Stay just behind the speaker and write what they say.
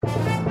Hey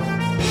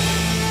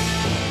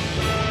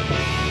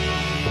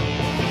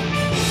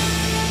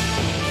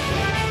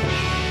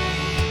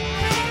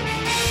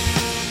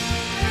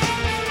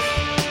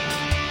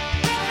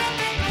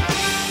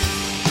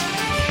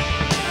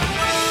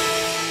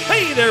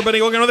there,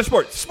 everybody. Welcome to another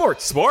Sports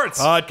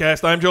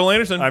podcast. I'm Joel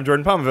Anderson. I'm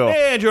Jordan Palmville.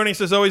 And joining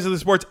us as always is the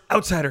sports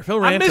outsider, Phil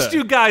Ranta. I missed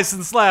you guys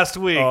since last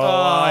week.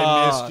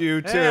 I missed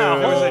you too. Yeah,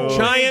 There was a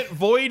giant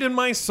void in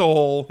my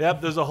soul.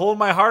 Yep, there's a hole in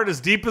my heart as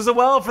deep as a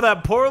well for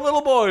that poor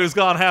little boy who's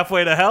gone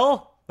halfway to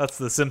hell. That's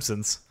The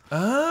Simpsons.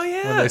 Oh,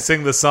 yeah. When they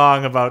sing the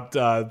song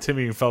about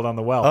Timmy who fell down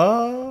the well.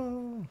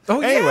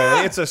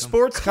 Anyway, it's a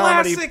sports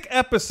comedy. Classic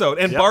episode.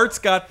 And Yep. Bart's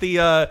got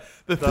the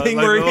thing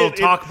like where the little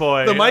talk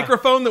boy, the yeah.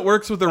 microphone that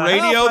works with the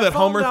radio Help, I that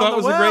fell Homer down thought the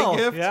was a well.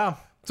 great gift. Yeah.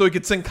 So he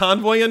could sing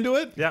Convoy into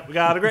it. Yeah, we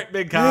got a great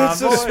big It's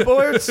a convoy.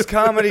 sports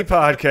comedy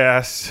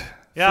podcast.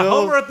 Yeah, Phil-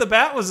 Homer at the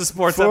bat was a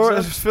sports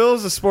episode.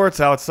 Phil's a sports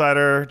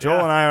outsider. Joel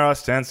Yeah. and I are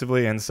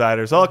ostensibly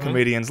insiders, all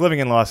comedians living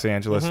in Los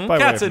Angeles. By way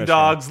Cats of and Michigan.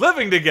 dogs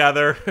living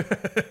together.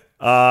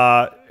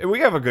 We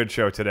have a good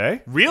show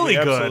today. Really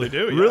We good. absolutely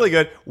do. Yeah. Really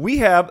good. We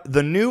have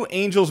the new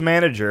Angels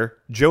manager,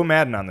 Joe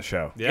Madden, on the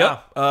show. Yeah.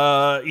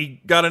 Yep.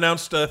 He got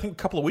announced, I think, a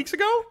couple of weeks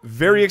ago.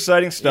 Very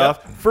exciting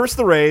stuff. First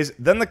the Rays,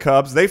 then the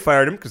Cubs. They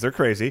fired him because they're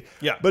crazy.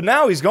 Yeah. But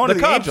now he's going The to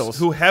the Cubs, Angels.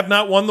 who have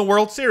not won the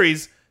World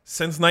Series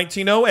since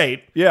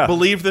 1908, Yeah.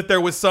 believed that there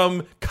was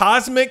some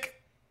cosmic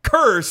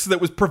curse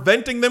that was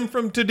preventing them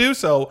from to do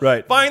so.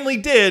 Right. Finally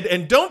did,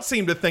 and don't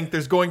seem to think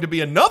there's going to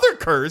be another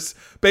curse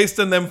based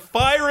on them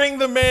firing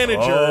the manager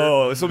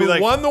Oh, this will be who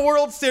like- won the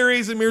World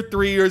Series a mere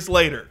 3 years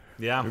later.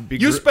 Yeah.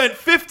 You spent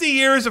 50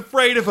 years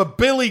afraid of a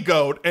billy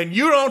goat, and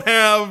you don't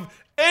have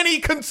any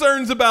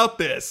concerns about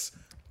this.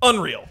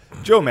 Unreal.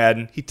 Joe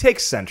Madden, he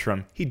takes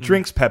Centrum. He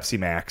drinks Pepsi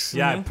Max.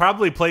 Yeah, it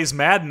probably plays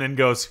Madden and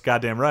goes,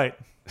 goddamn right.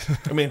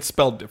 I mean, it's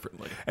spelled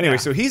differently. Anyway,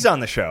 so he's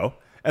on the show,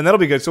 and that'll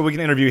be good. So we can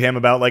interview him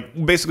about, like,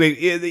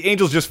 basically, the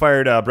Angels just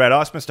fired Brad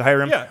Ausmus to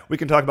hire him. Yeah. We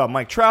can talk about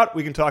Mike Trout.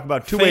 We can talk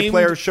about two-way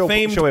players,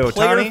 famed Shohei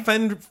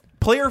Ohtani.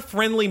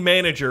 player-friendly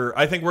manager.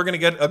 I think we're going to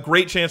get a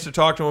great chance to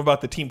talk to him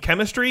about the team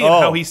chemistry and Oh,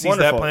 how he sees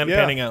wonderful. that plan Yeah.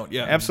 panning out.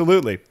 Yeah,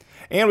 Absolutely.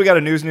 And we got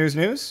a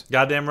news.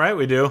 Goddamn right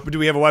we do. But do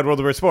we have a wide world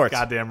of sports?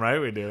 Goddamn right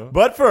we do.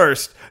 But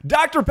first,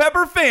 Dr.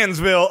 Pepper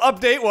Fansville.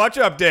 Update, watch,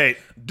 update.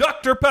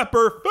 Dr.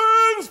 Pepper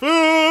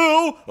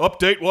Fansville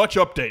update, watch,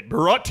 update.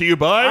 Brought to you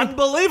by.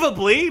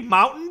 Unbelievably,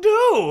 Mountain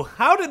Dew.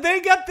 How did they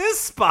get this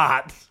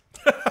spot?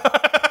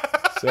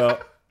 So,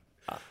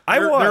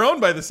 They're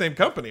owned by the same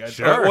company.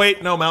 Sure.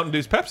 Wait, no, Mountain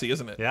Dew's Pepsi,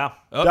 isn't it? Yeah.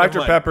 Oh, Dr. never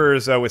mind. Pepper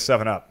is with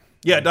 7-Up.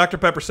 Yeah, Dr.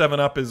 Pepper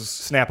 7-Up is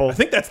Snapple. I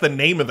think that's the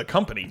name of the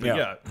company. But Yeah.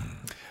 yeah.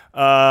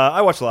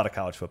 I watch a lot of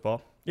college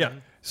football. Yeah.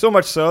 So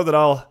much so that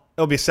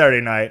it'll be Saturday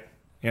night,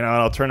 and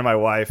I'll turn to my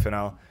wife and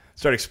I'll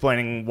start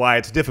explaining why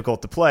it's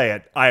difficult to play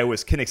at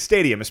Iowa's Kinnick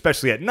Stadium,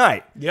 especially at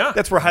night. Yeah.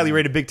 That's where highly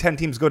rated Big Ten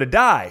teams go to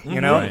die,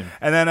 Right.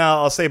 And then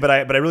I'll say, but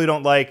I really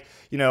don't like,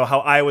 how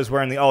Iowa's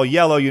wearing the all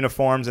yellow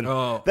uniforms, and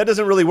that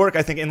doesn't really work,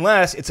 I think,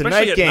 unless it's a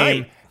Especially night at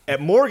game. night. At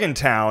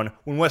Morgantown,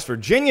 when West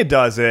Virginia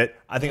does it,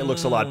 I think it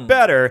looks a lot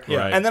better.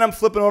 Right. And then I'm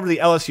flipping over to the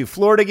LSU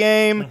Florida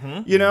game,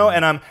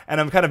 and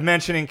I'm kind of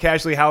mentioning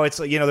casually how it's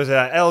there's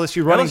a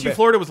LSU running LSU back.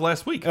 Florida was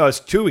last week. Oh, it's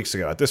 2 weeks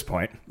ago at this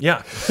point.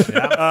 Yeah.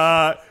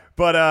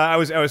 But I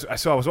was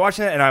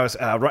watching it, and I was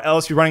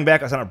LSU running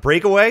back. I was on a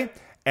breakaway,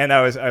 and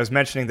I was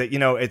mentioning that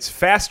it's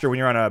faster when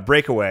you're on a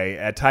breakaway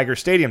at Tiger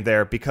Stadium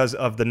there because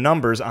of the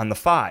numbers on the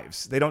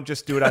fives. They don't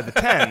just do it out of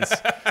the tens;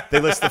 they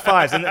list the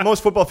fives. And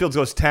most football fields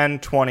goes 10,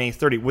 20,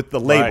 30 with the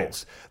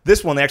labels.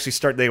 This one they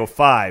actually they go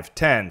 5,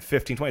 10,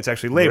 15, 20. It's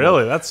actually labeled.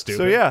 Really? That's stupid.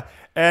 So yeah,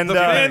 and The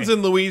fans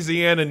in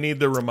Louisiana need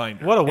the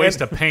reminder. What a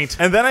waste of paint.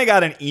 and then I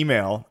got an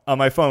email on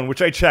my phone,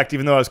 which I checked,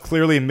 even though I was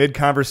clearly mid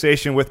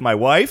conversation with my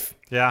wife.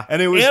 Yeah.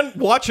 and it was And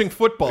watching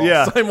football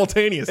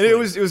simultaneously. and it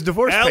was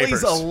divorce Allie's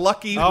papers. a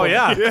lucky Oh, woman.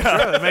 yeah. Sure,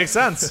 that makes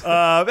sense.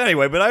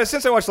 Anyway, but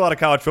since I watch a lot of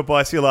college football,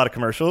 I see a lot of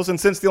commercials. And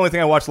since the only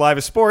thing I watch live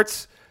is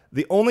sports,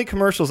 the only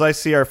commercials I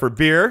see are for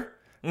beer,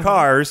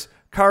 cars,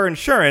 car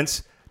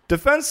insurance,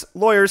 defense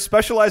lawyers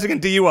specializing in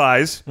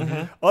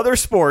DUIs, other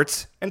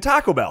sports, and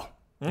Taco Bell.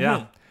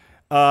 Yeah.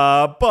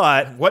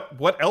 But,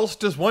 What else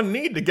does one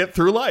need to get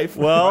through life?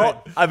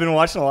 well, I've been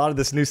watching a lot of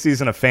this new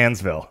season of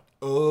Fansville.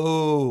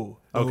 Oh.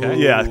 Okay.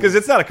 Yeah, because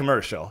it's not a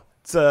commercial.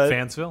 It's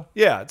Fansville?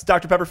 Yeah, it's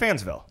Dr. Pepper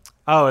Fansville.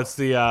 Oh, it's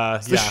the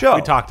the show.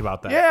 We talked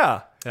about that.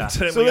 Yeah. Yeah.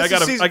 Incidentally, So I this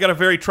got is I got a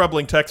very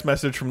troubling text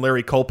message from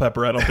Larry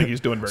Culpepper. I don't think he's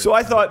doing very So well.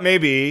 I thought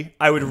maybe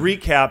I would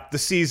recap the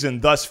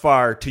season thus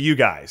far to you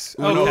guys.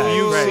 I don't know if Okay.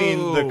 you've Right.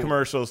 seen the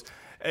commercials.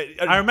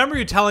 I remember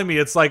you telling me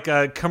it's like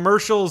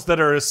commercials that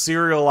are a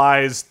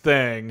serialized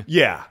thing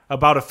Yeah.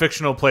 about a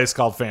fictional place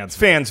called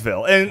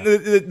Fansville. Fansville.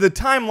 And the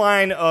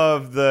timeline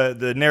of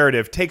the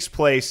narrative takes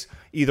place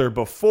either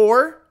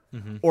before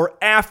or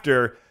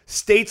after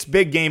State's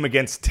big game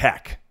against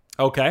Tech.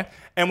 Okay.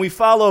 And we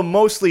follow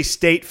mostly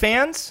State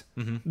fans,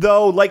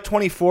 though, like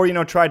 24,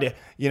 tried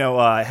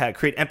to,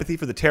 create empathy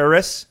for the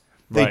terrorists.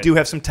 They Right. do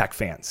have some Tech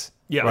fans.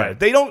 Yeah. Right.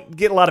 They don't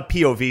get a lot of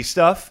POV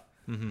stuff,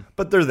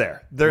 but they're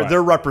there.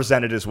 They're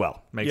represented as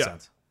well. Makes Yeah.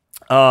 sense.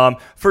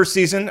 First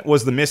season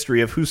was the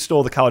mystery of who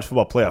stole the college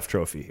football playoff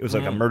trophy. It was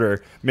like a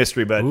murder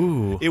mystery, but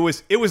it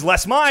was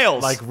Les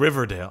Miles. Like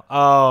Riverdale.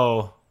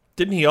 Oh.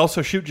 Didn't he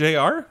also shoot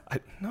JR?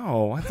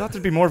 No, I thought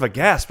there'd be more of a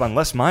gasp on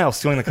Les Miles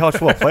stealing the college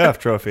football playoff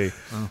trophy.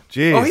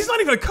 Jeez. Oh, he's not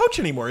even a coach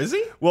anymore, is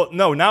he? Well,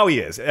 no, now he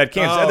is at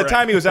Kansas. Oh, At the right.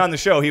 time he was on the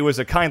show, he was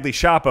a kindly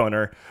shop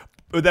owner.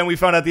 But then we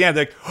found out at the end,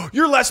 like, oh,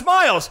 you're Les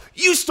Miles.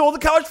 You stole the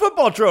college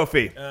football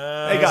trophy. They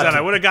got I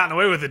you. would have gotten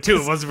away with it too.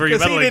 If it wasn't for you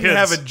Because he meddling didn't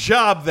kids. have a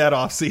job that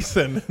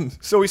offseason.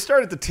 So we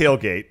start at the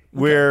tailgate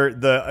where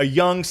a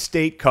young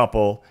state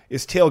couple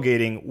is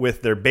tailgating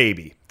with their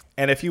baby.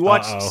 And if you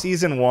watch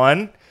season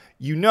 1,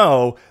 you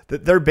know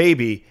that their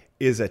baby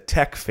is a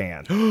Tech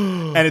fan.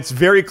 And it's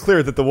very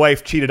clear that the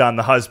wife cheated on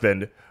the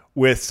husband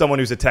with someone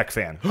who's a Tech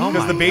fan.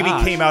 Because the baby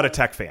came out a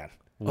Tech fan.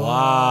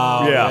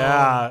 Wow.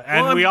 Yeah.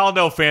 And we all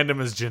know fandom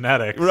is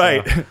genetic. so-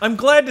 Right. I'm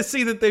glad to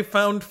see that they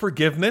found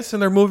forgiveness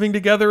and they're moving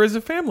together as a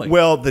family.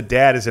 Well, the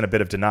dad is in a bit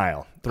of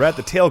denial. They're at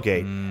the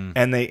tailgate,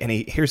 and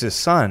he hears his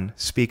son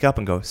speak up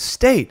and go,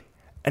 "State,"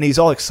 and he's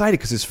all excited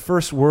because his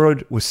first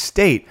word was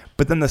 "state,"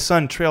 but then the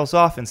son trails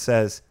off and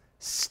says,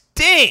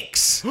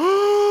 "Stinks."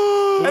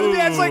 And the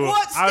dad's like,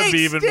 "What? I would State be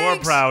even more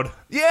stinks?" proud.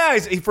 Yeah,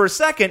 for a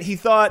second he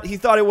thought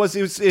it was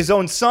his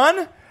own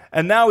son,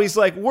 and now he's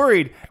like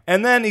worried.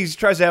 And then he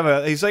tries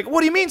to he's like, "What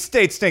do you mean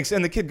state stinks?"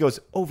 And the kid goes,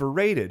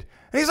 "Overrated."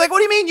 And he's like, "What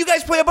do you mean? You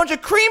guys play a bunch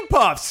of cream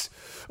puffs."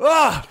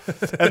 Ah!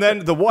 And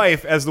then the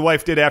wife, as the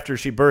wife did after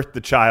she birthed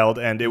the child,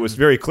 and it was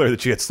very clear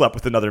that she had slept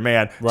with another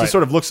man, just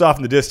sort of looks off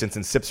in the distance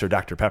and sips her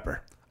Dr.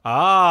 Pepper.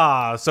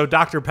 Ah, so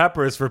Dr.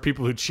 Pepper is for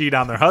people who cheat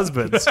on their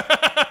husbands.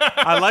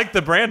 I like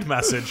the brand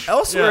message.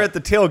 Elsewhere at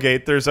the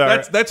tailgate, there's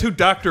our... that's who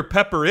Dr.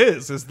 Pepper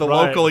is the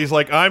Right. local. He's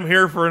like, I'm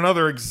here for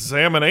another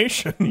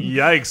examination.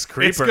 Yikes,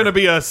 creeper. It's going to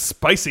be a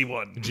spicy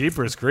one.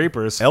 Jeepers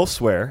creepers.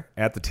 Elsewhere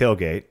at the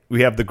tailgate,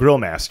 we have the grill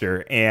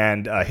master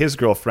and his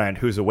girlfriend,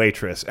 who's a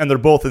waitress, and they're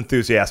both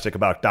enthusiastic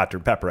about Dr.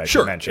 Pepper, as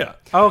you mentioned. yeah.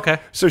 Oh, okay.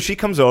 So she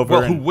comes over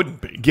Well, who and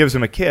wouldn't be? gives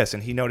him a kiss,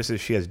 and he notices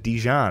she has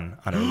Dijon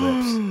on her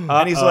lips.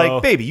 And he's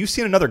like, "Baby, you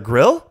seen another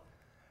grill?"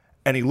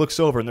 And he looks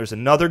over, and there's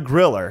another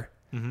griller,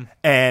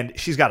 and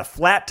she's got a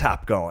flat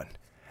top going.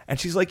 And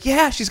she's like,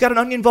 "Yeah, she's got an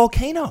onion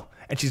volcano."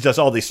 And she does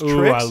all these tricks.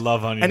 Ooh, I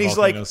love onion And he's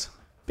volcanoes.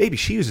 like, "Baby,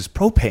 she uses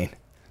propane.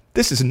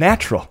 This is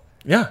natural."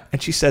 Yeah.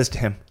 And she says to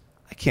him,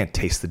 "I can't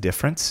taste the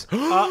difference."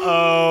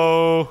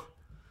 Uh-oh.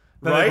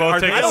 Then they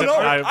both take I a don't sip. know.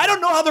 I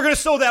don't know how they're going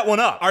to sew that one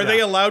up. Are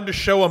they allowed to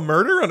show a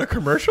murder on a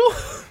commercial?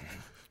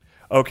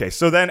 Okay,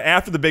 so then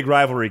after the big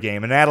rivalry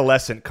game, an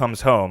adolescent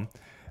comes home.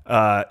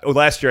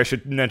 Last year, I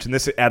should mention,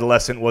 this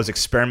adolescent was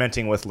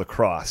experimenting with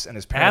lacrosse, and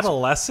his parents.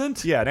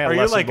 Adolescent? Yeah, an Are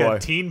you adolescent like boy. a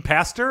teen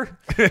pastor?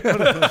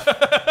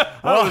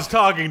 I was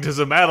talking to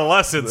some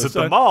adolescents at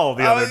the mall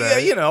the other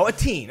day. Yeah, you know, a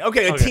teen.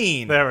 Okay, a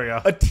teen. there we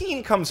go. A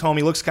teen comes home.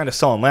 He looks kind of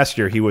sullen. Last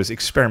year, he was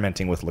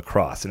experimenting with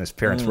lacrosse, and his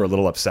parents were a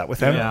little upset with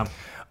him.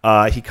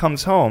 Yeah. He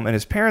comes home, and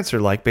his parents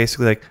are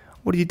basically like,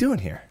 "What are you doing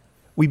here?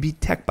 We beat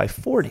Tech by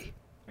 40."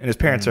 And his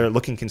parents are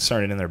looking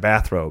concerned in their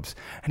bathrobes.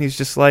 And he's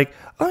just like,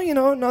 "Oh, you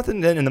know,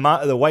 nothing." And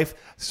the wife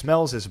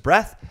smells his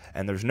breath,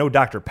 and there's no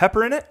Dr.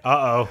 Pepper in it.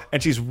 Uh-oh.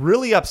 And she's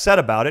really upset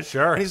about it.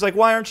 Sure. And he's like,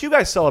 "Why aren't you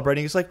guys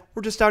celebrating?" He's like,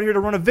 "We're just out here to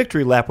run a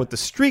victory lap with the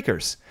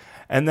Streakers."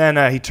 And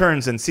then he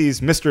turns and sees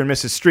Mr. and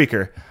Mrs.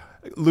 Streaker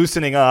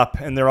loosening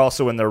up, and they're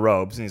also in their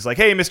robes. And he's like,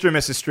 "Hey, Mr. and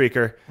Mrs.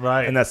 Streaker."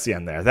 Right. And that's the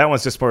end there. That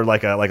one's just more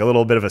like a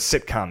little bit of a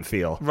sitcom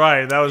feel.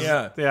 Right, that was...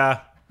 Yeah.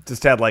 Yeah.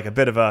 Just had like a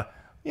bit of a,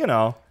 you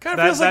know. Kind of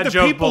That- feels like that the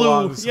joke people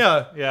belongs. who,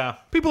 yeah, Yeah.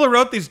 people who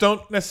wrote these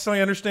don't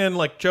necessarily understand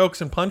like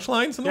jokes and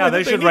punchlines. In the Yeah, way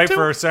they that should need write to.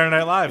 for Saturday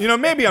Night Live. You know,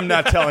 maybe I'm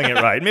not telling it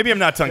right. Maybe I'm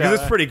not telling because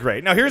it's pretty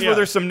great. Now, here's where Yeah.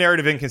 there's some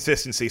narrative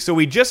inconsistency. So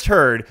we just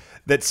heard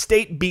that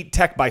State beat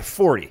Tech by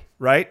 40,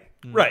 right?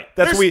 Right.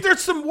 That's There's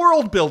some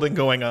world building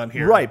going on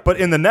here. Right, but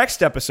in the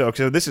next episode,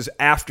 so this is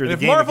after the If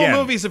game Marvel again.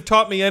 movies have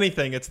taught me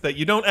anything, it's that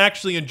you don't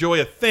actually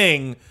enjoy a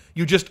thing.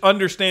 You just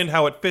understand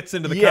how it fits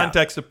into the Yeah.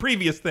 context of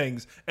previous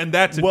things, and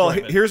that's Well,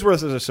 enjoyment. here's where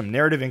there's some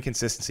narrative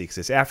inconsistency because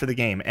it's after the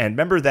game. And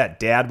remember that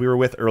dad we were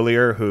with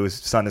earlier whose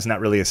son is not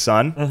really his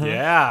son?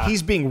 Yeah.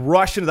 He's being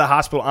rushed into the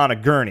hospital on a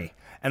gurney.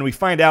 And we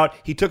find out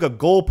he took a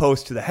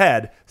goalpost to the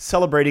head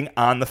celebrating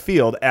on the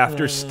field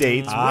after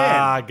State's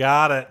win.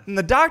 Got it. And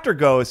the doctor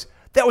goes,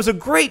 "That was a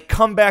great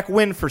comeback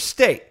win for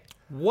State."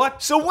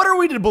 What? So what are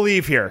we to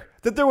believe here?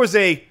 That there was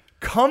a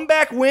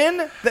comeback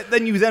win that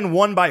then you then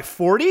won by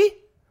 40?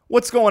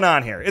 What's going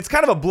on here? It's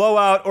kind of a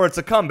blowout or it's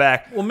a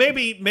comeback. Well,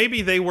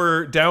 maybe they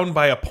were down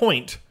by a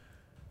point,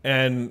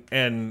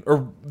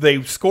 or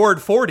they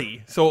scored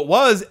 40, so it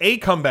was a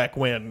comeback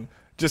win.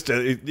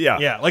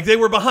 Yeah, like they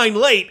were behind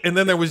late, and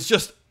then there was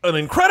just an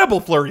incredible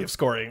flurry of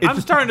scoring. I'm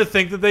starting to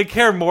think that they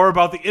care more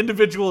about the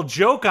individual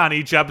joke on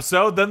each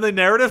episode than the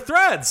narrative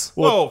threads.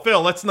 Whoa,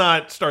 Phil, let's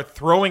not start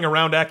throwing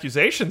around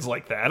accusations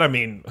like that. I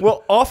mean,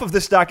 Well, off of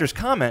this doctor's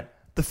comment,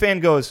 the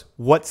fan goes,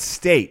 "What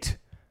state?"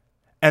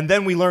 And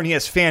then we learn he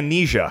has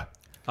fannesia.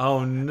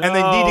 Oh, no. And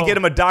they need to get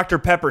him a Dr.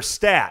 Pepper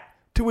stat.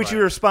 To which he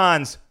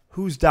responds,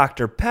 "Who's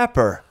Dr.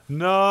 Pepper?"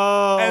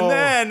 No. And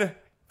then,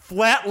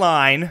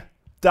 flatline,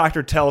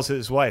 doctor tells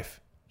his wife,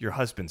 "Your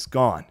husband's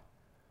gone."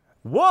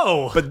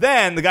 Whoa. But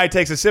then the guy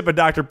takes a sip of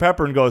Dr.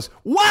 Pepper and goes,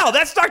 "Wow,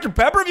 that's Dr.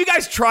 Pepper? Have you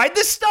guys tried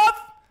this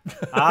stuff?"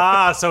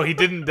 So he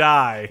didn't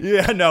die.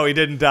 Yeah, no, he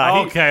didn't die.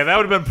 Okay, that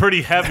would have been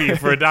pretty heavy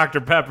for a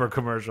Dr. Pepper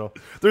commercial.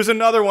 There's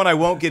another one I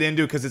won't get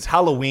into because it's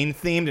Halloween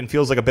themed and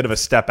feels like a bit of a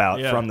step out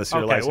from the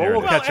serialized well,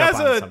 we'll narrative. catch up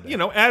on it as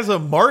someday. as a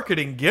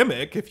marketing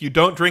gimmick, if you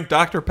don't drink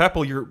Dr.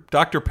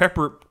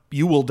 Pepper,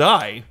 you will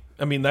die.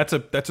 I mean, that's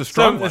a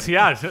strong one.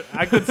 Yeah,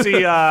 I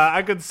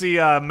could see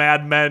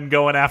Mad Men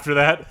going after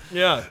that.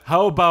 Yeah.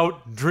 How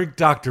about drink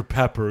Dr.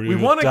 Pepper? We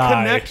want to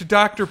connect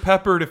Dr.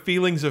 Pepper to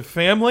feelings of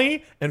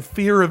family and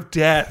fear of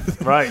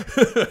death. Right.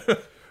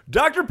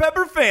 Dr.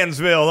 Pepper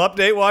Fansville,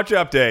 update, watch,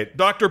 update.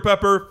 Dr.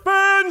 Pepper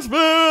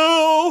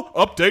Fansville!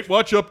 Update,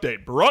 watch,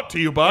 update. Brought to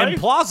you by... And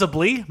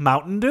plausibly,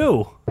 Mountain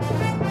Dew.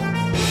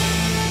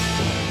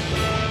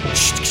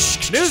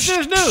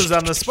 News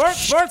on the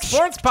Sports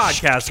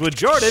podcast with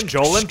Jordan,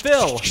 Joel, and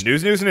Phil.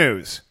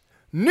 News.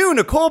 New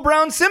Nicole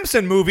Brown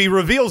Simpson movie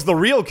reveals the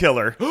real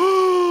killer.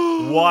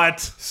 What?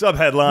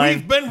 Subheadline.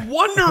 We've been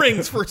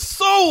wondering for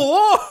so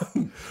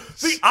long.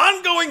 The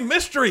ongoing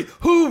mystery.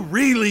 Who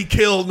really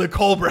killed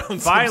Nicole Brown Simpson?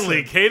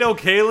 Finally, Kato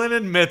Kalin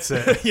admits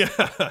it. Yeah.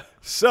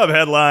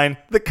 Subheadline.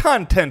 The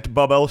content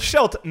bubble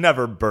shalt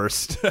never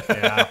burst.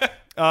 Yeah.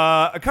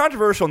 A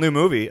controversial new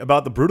movie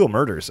about the brutal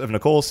murders of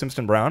Nicole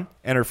Simpson Brown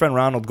and her friend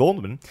Ronald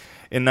Goldman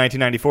in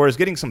 1994 is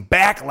getting some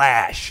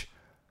backlash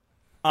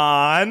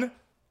on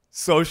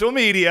social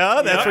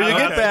media. That's where you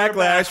get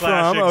backlash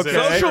from. Okay.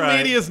 Social right.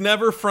 media is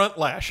never front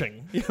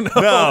lashing.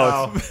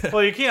 No.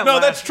 Well, you can't. No,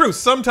 lash. that's true.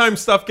 Sometimes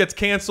stuff gets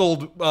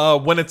canceled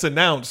when it's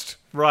announced.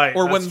 Right.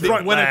 Or when that's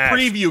true. when a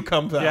preview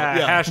comes out.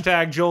 Yeah.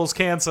 Hashtag Joel's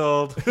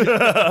canceled.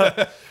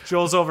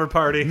 Joel's over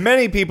party.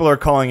 Many people are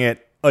calling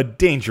it a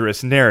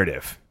dangerous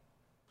narrative.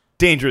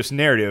 Dangerous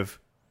Narrative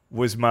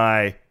was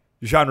my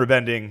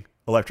genre-bending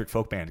electric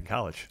folk band in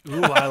college.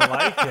 Ooh, I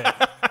like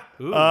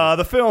it.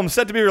 The film,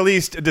 set to be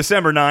released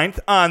December 9th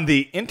on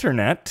the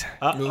internet,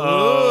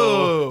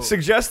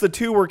 suggests the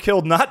two were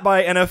killed not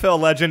by NFL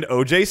legend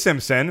O.J.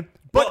 Simpson,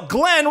 but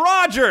Glenn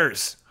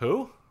Rogers.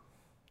 Who?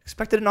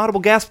 Expected an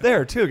audible gasp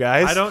there, too,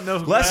 guys. I don't know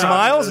who Les Glenn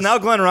Miles, Rogers is. now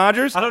Glenn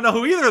Rogers. I don't know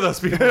who either of those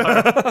people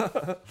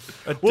are.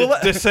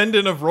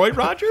 Descendant of Roy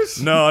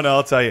Rogers? No,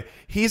 I'll tell you.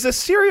 He's a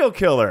serial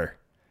killer.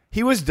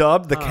 He was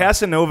dubbed the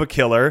Casanova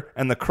Killer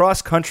and the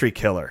Cross Country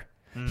Killer.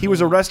 He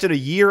was arrested a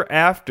year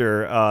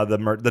after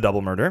the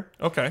double murder.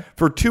 Okay.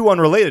 For two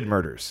unrelated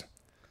murders.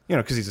 You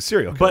know, because he's a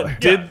serial killer. But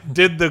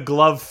did the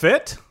glove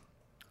fit?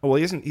 Well,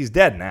 he's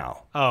dead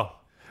now. Oh.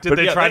 Did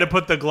they try to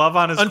put the glove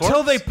on his Until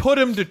corpse? they put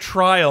him to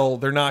trial,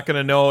 they're not going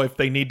to know if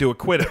they need to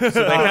acquit him.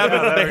 So they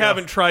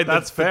haven't tried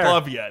the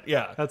glove yet.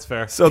 Yeah. That's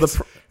fair. So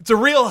it's a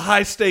real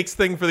high stakes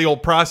thing for the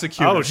old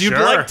prosecutors. Oh, You'd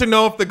sure. like to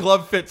know if the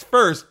glove fits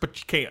first, but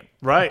you can't.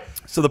 Right.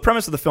 So the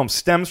premise of the film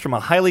stems from a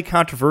highly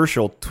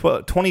controversial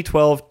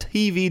 2012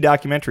 TV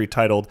documentary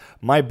titled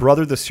My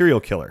Brother the Serial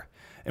Killer,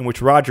 in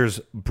which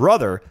Rogers'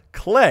 brother,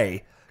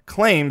 Clay,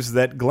 claims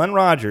that Glenn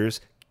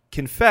Rogers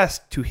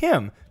confessed to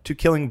him to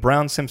killing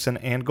Brown Simpson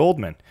and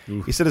Goldman.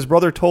 Oof. He said his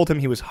brother told him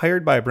he was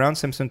hired by Brown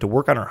Simpson to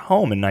work on her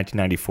home in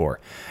 1994.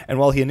 And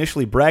while he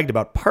initially bragged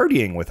about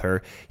partying with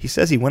her, he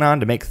says he went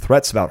on to make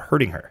threats about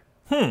hurting her.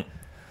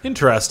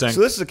 Interesting.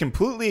 So this is a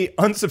completely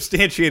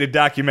unsubstantiated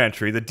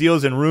documentary that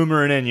deals in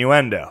rumor and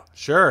innuendo.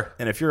 Sure.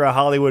 And if you're a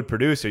Hollywood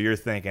producer, you're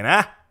thinking,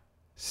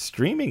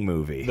 streaming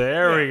movie.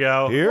 There we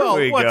go. Here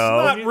we what's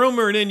go. not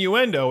rumor and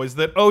innuendo is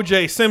that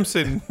O.J.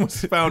 Simpson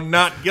was found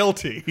not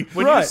guilty.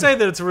 When you say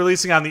that it's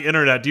releasing on the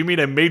internet, do you mean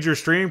a major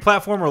streaming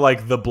platform or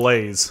like The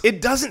Blaze?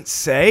 It doesn't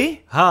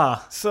say. Huh.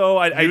 So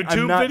I'm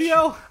YouTube not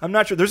video? I'm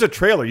not sure. There's a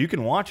trailer. You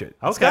can watch it.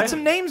 It's Okay. got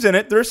some names in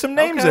it. There's some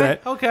names in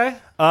it. Okay.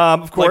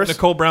 Of Like course.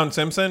 Nicole Brown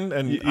Simpson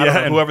and, I don't know,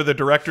 and- whoever the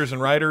directors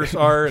and writers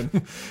are. And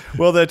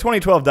Well, the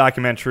 2012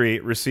 documentary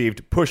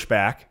received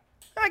pushback.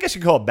 I guess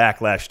you could call it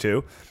backlash,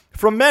 too,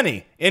 from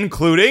many,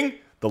 including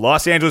the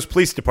Los Angeles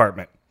Police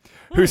Department,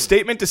 whose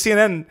statement to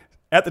CNN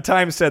at the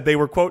time said they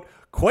were, quote,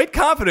 quite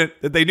confident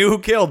that they knew who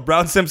killed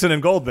Brown, Simpson,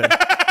 and Goldman.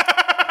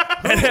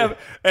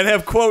 and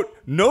have, quote,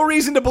 no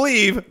reason to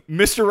believe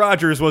Mr.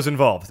 Rogers was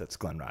involved. That's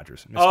Glenn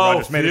Rogers. Mr.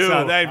 Rogers made it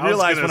sound. I I was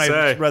realized when gonna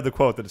I say. read the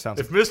quote that it sounds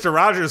If Mr.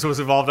 Rogers was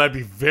involved, I'd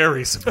be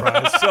very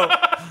surprised. So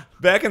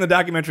back in the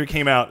documentary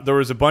came out, there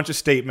was a bunch of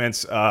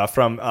statements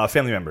from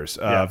family members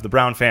of the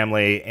Brown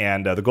family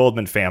and the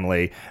Goldman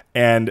family,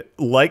 and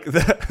like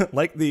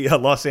the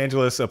Los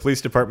Angeles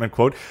Police Department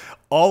quote,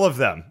 all of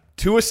them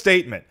to a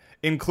statement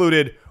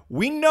included,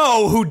 "We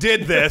know who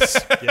did this,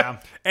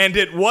 and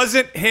it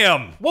wasn't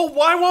him." well,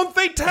 why won't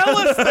they tell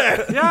us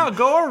that? Yeah,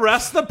 go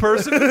arrest the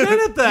person who did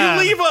it then.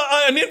 You leave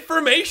an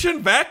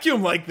information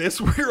vacuum like this,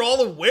 we're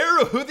all aware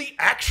of who the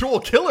actual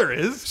killer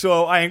is.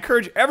 So I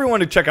encourage everyone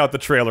to check out the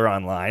trailer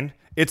online.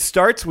 It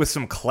starts with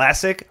some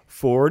classic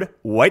Ford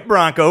white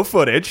Bronco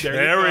footage.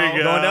 There we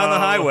go. Going down the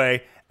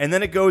highway. And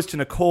then it goes to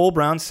Nicole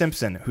Brown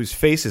Simpson, whose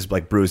face is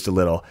like bruised a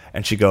little.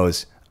 And she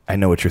goes, "I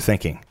know what you're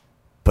thinking,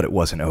 but it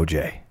wasn't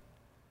OJ."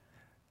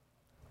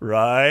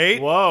 right?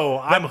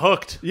 Whoa, I'm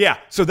hooked. Yeah.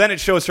 So then it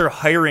shows her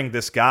hiring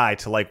this guy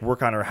to like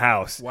work on her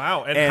house.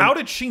 Wow. And how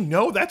did she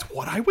know? That's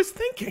what I was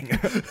thinking.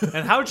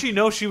 And how did she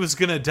know she was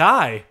going to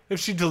die if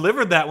she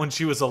delivered that when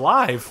she was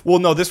alive? Well,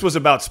 no, this was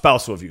about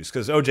spousal abuse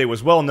because OJ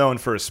was well known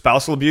for his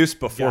spousal abuse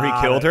before he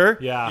killed her.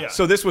 Yeah.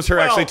 So this was her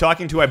actually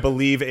talking to, I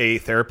believe, a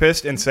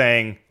therapist and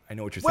saying, I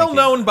know what you're Well thinking.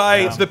 known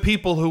by the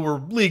people who were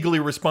legally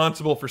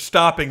responsible for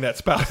stopping that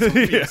spousal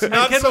abuse.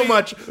 Not so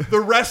much the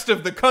rest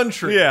of the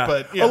country. Yeah.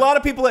 But a lot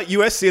of people at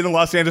USC and the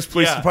Los Angeles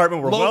Police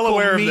Department were Local well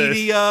aware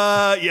media,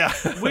 of this.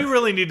 Yeah. We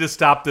really need to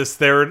stop this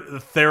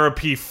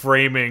therapy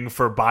framing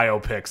for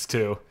biopics,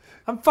 too.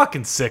 I'm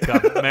fucking sick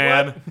of it,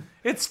 man.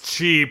 It's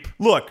cheap.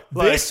 Look,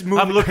 Like, this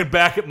movie... I'm looking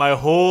back at my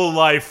whole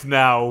life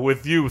now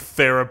with you,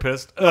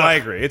 therapist. No, I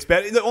agree. It's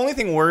bad. The only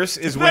thing worse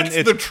is when That's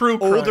it's the true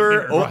crime older.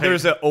 here, right.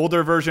 There's an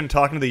older version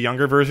talking to the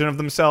younger version of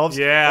themselves.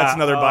 Yeah. That's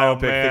another Oh,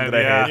 biopic man, thing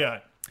that I hate. Yeah.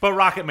 But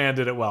Rocket Man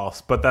did it well,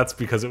 but that's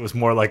because it was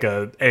more like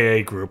a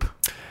AA group.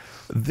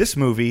 This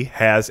movie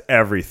has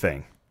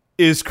everything.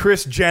 Is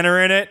Kris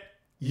Jenner in it?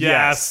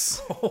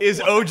 Yes. Is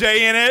OJ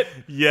in it?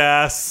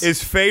 Yes.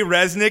 Is Faye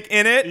Resnick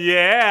in it?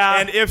 Yeah.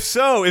 And if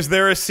so, is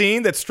there a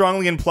scene that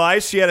strongly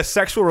implies she had a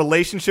sexual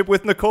relationship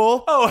with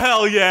Nicole? oh,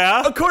 hell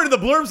yeah. According to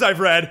the blurbs I've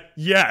read,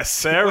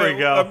 yes. There we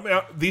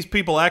go. These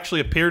people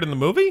actually appeared in the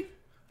movie?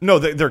 No,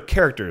 their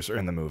characters are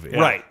in the movie.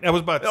 Right. I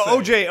was about to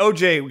say.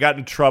 OJ got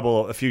in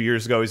trouble a few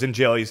years ago. He's in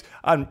jail. He's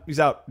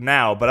out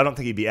now, but I don't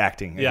think he'd be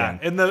acting Yeah.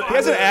 again. He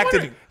hasn't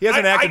acted. He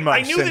hasn't acted much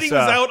I knew since that he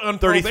was out on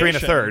 33 and a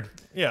probation. third.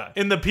 Yeah.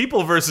 In the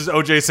People versus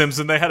O.J.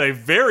 Simpson, they had a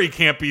very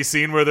campy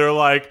scene where they're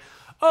like,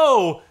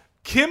 oh,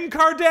 Kim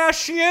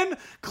Kardashian,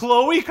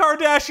 Khloe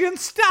Kardashian,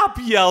 stop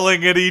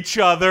yelling at each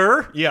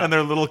other. Yeah. And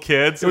their little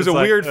kids. It was a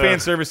like, weird fan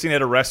service scene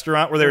at a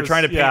restaurant where they were was-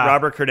 trying to paint yeah.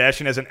 Robert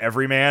Kardashian as an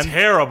everyman.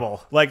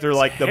 Terrible. Like they're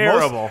like the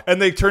Terrible. most,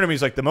 and they turn to me.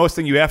 He's like, the most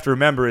thing you have to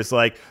remember is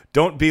like,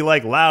 don't be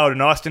like loud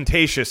and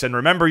ostentatious, and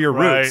remember your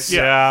Right. roots.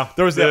 Yeah.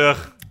 There was that. Ugh.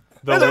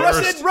 The And the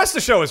worst. rest of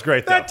the show was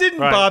great. Though. That didn't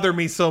Right. bother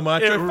me so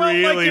much. It I felt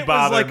really like it was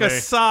bothered like a me.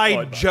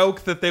 side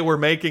joke that they were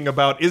making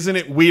about, isn't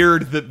it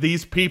weird that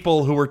these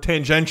people who were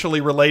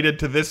tangentially related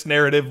to this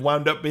narrative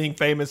wound up being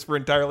famous for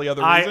entirely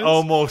other I reasons?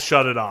 almost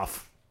shut it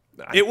off.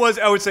 It was,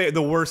 I would say,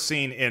 the worst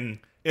scene in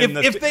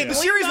If they the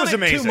series was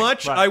amazing. too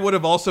much, Right. I would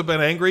have also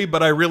been angry,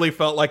 but I really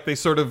felt like they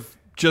sort of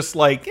just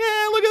like, yeah,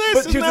 look at this. But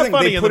Isn't here's the that thing: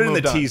 funny? they And put it then in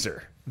the moved on.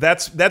 teaser.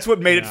 That's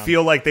what made it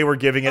feel like they were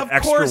giving it Of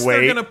extra course weight.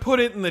 they're going to put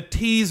it in the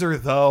teaser,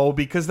 though,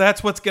 because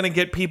that's what's going to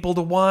get people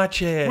to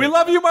watch it. We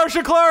love you,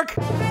 Marcia Clark.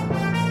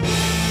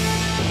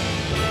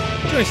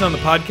 Joining us on the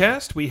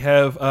podcast, we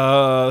have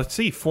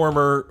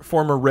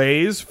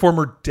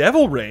former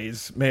Devil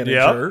Rays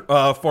manager,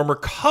 former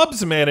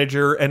Cubs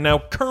manager, and now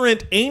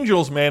current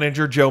Angels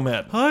manager Joe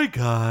Madden. Hi,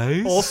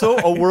 guys. Also,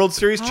 a World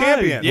Series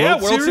champion. Yeah,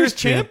 World Series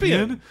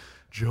champion.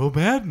 Joe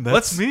Madden,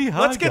 that's me. Hi,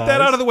 Let's get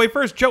that out of the way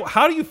first. Joe,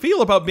 how do you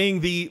feel about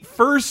being the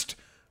first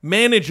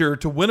manager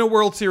to win a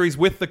World Series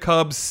with the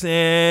Cubs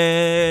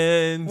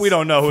since We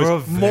don't know For a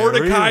who's. very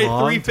Mordecai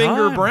long Three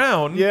Finger time.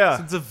 Brown?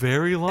 Yeah, It's a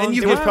very long And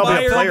you he time. was probably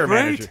fired a player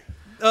Great. manager.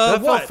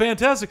 That what? felt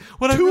fantastic.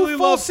 What I Two really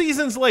full love,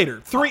 seasons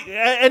later,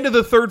 end of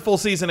the third full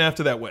season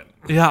after that win.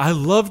 yeah, I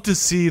love to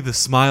see the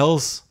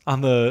smiles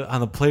on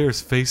the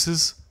players'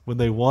 faces when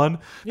they won.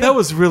 That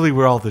was really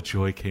where all the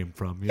joy came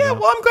from. Yeah,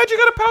 well, I'm glad you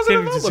got a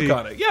positive outlook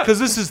on it. Yeah, because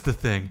this is the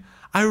thing.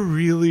 I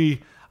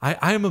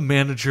am a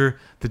manager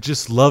that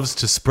just loves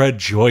to spread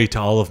joy to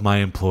all of my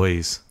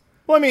employees.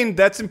 Well, I mean,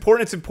 that's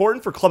important. It's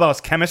important for clubhouse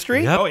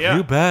chemistry Yep, Oh, yeah.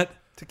 you bet.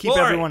 to keep Well,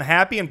 all right. everyone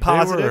happy and They were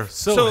positive.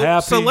 so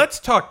happy. So let's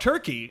talk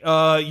turkey.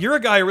 You're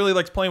a guy who really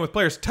likes playing with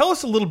players. Tell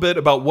us a little bit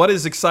about what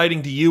is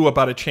exciting to you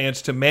about a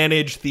chance to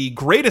manage the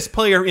greatest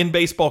player in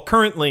baseball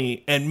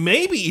currently, and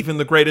maybe even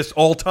the greatest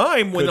all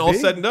time when Could all's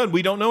be. said and done.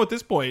 We don't know at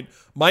this point.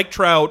 Mike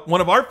Trout,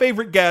 one of our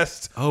favorite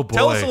guests. Oh, boy.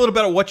 Tell us a little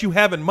bit about what you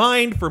have in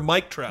mind for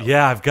Mike Trout.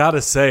 Yeah, I've got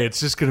to say, it's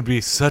just going to be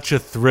such a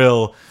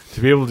thrill to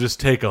be able to just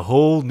take a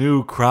whole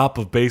new crop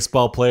of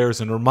baseball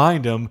players and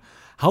remind them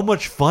how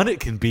much fun it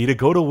can be to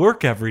go to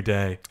work every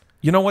day.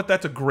 You know what?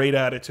 That's a great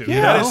attitude.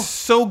 Yeah. That is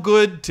so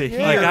good to hear.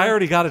 Like, I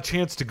already got a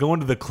chance to go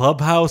into the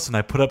clubhouse and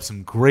I put up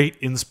some great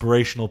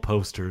inspirational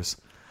posters.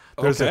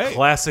 There's a Okay.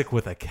 classic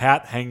with a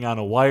cat hanging on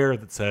a wire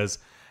that says,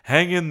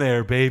 "Hang in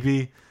there,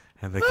 baby."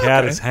 And the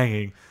cat is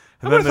hanging.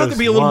 I And would have thought there's to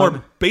be a little one-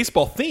 more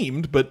baseball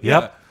themed, but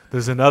Yep.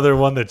 There's another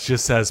one that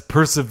just says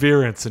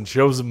perseverance and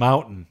shows a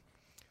mountain.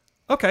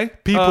 yeah. Okay.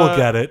 People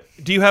get it.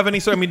 Do you have any?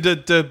 So I mean,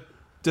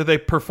 do they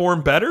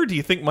perform better? Do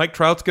you think Mike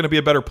Trout's going to be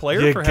a better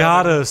player? You for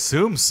gotta having,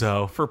 assume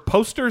so. for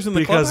posters in the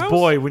Because, clubhouse?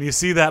 boy, when you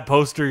see that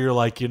poster, you're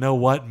like, you know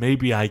what?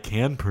 Maybe I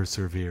can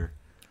persevere.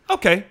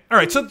 Okay, all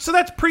right. So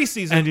that's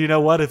preseason. And you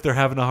know what? If they're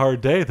having a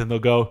hard day, then they'll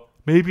go,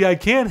 maybe I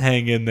can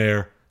hang in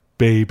there,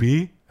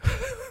 baby.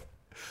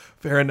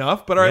 Fair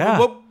enough. But all right.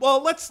 Yeah.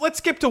 Well, let's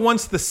skip to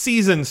once the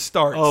season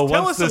starts. Oh,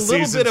 Tell once us the a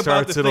little season bit about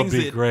starts, the it'll things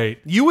be that great.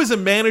 you as a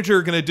manager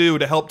are going to do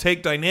to help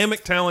take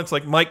dynamic talents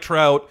like Mike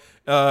Trout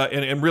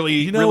and really,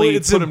 You know, really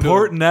it's put 'em to-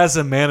 important as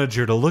a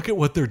manager to look at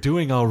what they're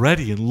doing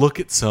already and look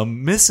at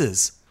some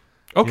misses.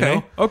 Okay. You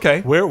know?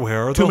 Okay. Where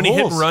are Too the many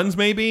holes? hit and runs,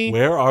 maybe.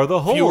 Where are the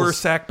holes? Fewer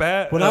sack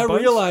bat. What I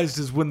bunts? realized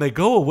is when they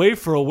go away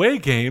for away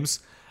games,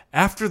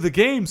 after the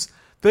games,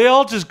 they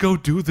all just go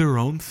do their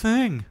own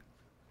thing.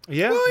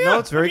 Yeah, Well, yeah. no,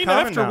 it's very I mean,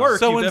 common after now. work,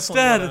 So you definitely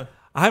instead, wanna-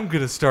 I'm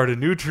going to start a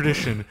new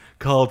tradition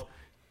called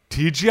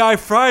TGI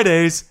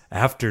Fridays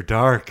After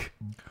Dark.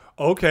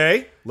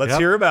 Okay, let's Yep.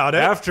 hear about it.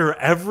 After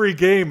every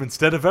game,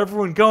 instead of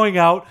everyone going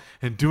out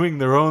and doing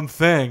their own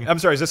thing. I'm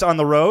sorry, is this on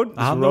the road? This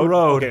On is the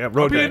road. Okay, road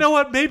But you games. know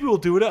what? Maybe we'll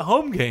do it at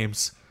home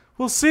games.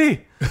 We'll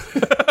see.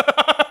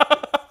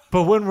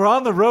 But when we're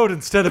on the road,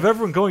 instead of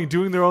everyone going and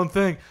doing their own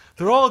thing,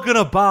 they're all going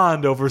to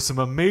bond over some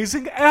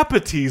amazing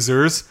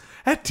appetizers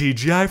at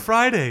TGI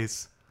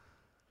Fridays.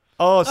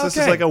 Oh, so this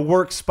is Okay. like a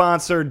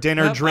work-sponsored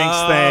dinner Yep. drinks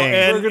Oh, thing. We're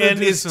and gonna and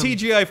do is some-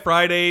 TGI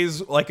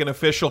Fridays like an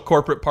official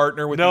corporate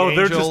partner with No, the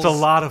they're Angels? just a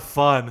lot of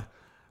fun.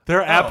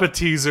 They're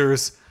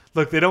appetizers.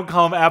 Look, they don't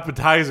call them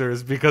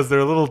appetizers because they're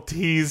a little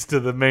tease to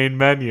the main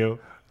menu.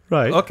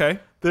 Right. Okay.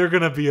 They're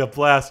going to be a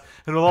blast.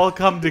 And we'll all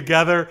come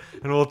together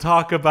and we'll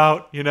talk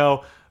about,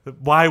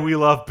 why we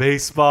love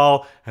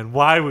baseball and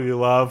why we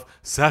love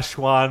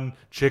Szechuan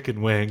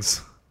chicken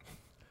wings.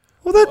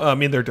 Well, that I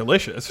mean, they're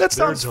delicious. that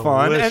sounds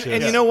fun. And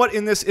delicious. you know what?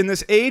 In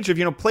this age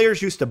of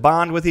players used to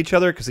bond with each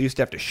other because they used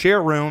to have to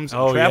share rooms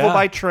and travel yeah.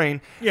 by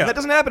train. Yeah. And that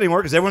doesn't happen anymore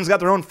because everyone's got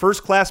their own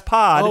first-class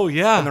pod. Oh,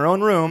 yeah. in their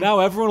own room. Now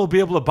everyone will be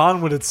able to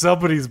bond when it's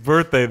somebody's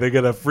birthday. They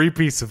get a free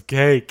piece of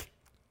cake.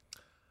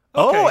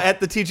 Oh, Okay. at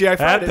the TGI At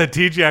Friday. the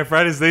TGI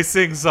Fridays, they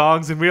sing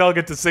songs, and we all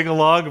get to sing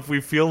along if we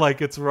feel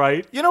like it's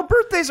right.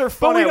 Birthdays are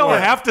fun. But we at don't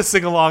work. have to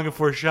sing along if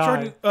we're shy.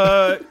 Jordan,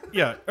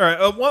 yeah. All right.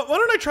 Why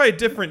don't I try a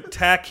different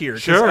tack here?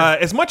 'Cause, Sure.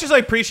 As much as I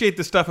appreciate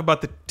the stuff about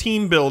the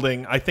team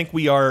building, I think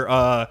we're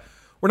not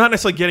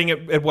necessarily getting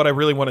at what I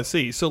really want to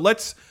see. So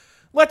let's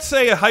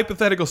say a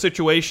hypothetical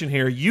situation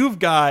here. You've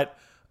got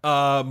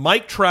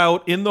Mike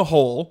Trout in the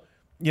hole,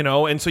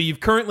 and so you've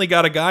currently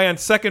got a guy on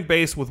second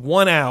base with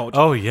one out.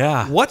 Oh,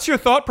 yeah. What's your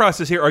thought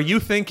process here? Are you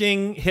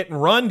thinking hit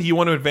and run? Do you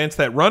want to advance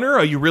that runner?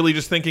 Are you really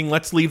just thinking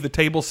let's leave the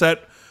table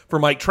set for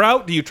Mike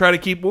Trout? Do you try to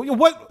keep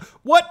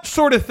what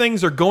sort of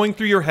things are going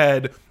through your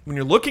head when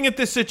you're looking at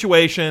this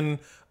situation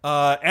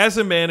as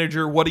a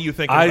manager? What do you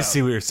think? I about?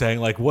 see what you're saying.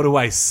 Like, what do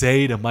I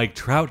say to Mike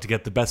Trout to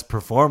get the best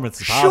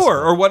performance possible? Sure.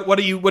 Or what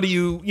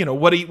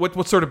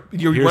sort of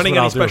you're Here's running what any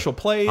I'll do. special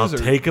plays? I'll or?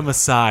 take him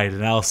aside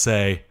and I'll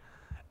say,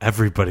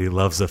 everybody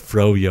loves a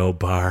froyo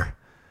bar,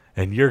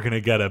 and you're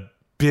gonna get a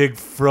big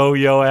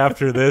froyo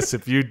after this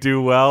if you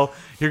do well.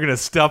 You're gonna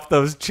stuff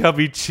those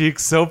chubby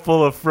cheeks so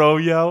full of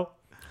froyo,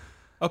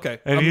 Okay.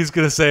 and he's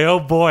gonna say, "Oh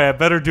boy, I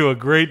better do a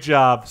great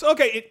job." So,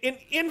 okay,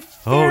 in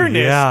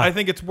fairness, yeah. I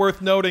think it's worth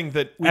noting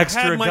that we've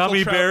Extra had Michael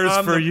gummy Trout bears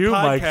on for the you,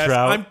 Mike podcast.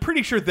 Trout. I'm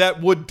pretty sure that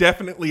would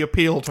definitely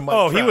appeal to Mike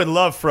Oh, Trout. he would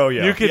love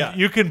Froyo.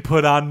 You can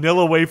put on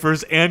Nilla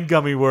wafers and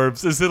gummy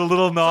worms. Is it a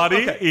little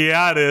naughty? Okay.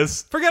 Yeah, it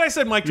is. Forget I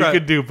said Mike You Trout.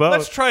 could do both.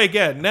 Let's try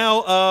again.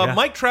 Now, Yeah.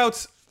 Mike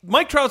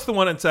Trout's the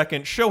one in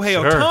second. Shohei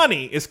Sure.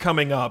 Ohtani is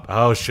coming up.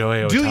 Oh,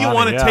 Shohei Ohtani. Do you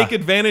want to yeah. take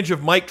advantage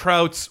of Mike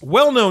Trout's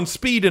well-known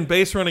speed and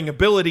base running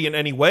ability in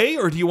any way,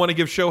 or do you want to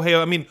give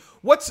Shohei? I mean,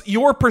 what's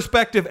your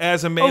perspective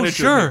as a manager? Oh,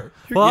 sure. here?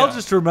 Well, Yeah. I'll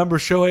just remember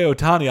Shohei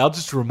Ohtani. I'll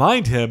just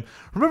remind him.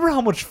 Remember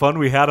how much fun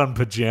we had on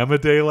Pajama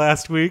Day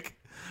last week?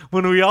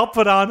 When we all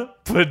put on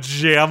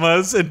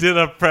pajamas and did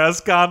a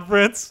press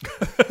conference?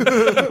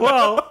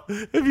 Well,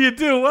 if you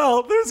do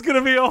well, there's going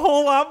to be a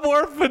whole lot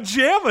more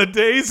pajama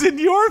days in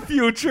your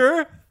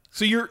future.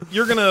 So you're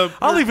gonna.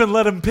 I'll even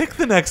let him pick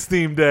the next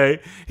theme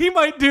day. He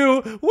might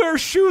do wear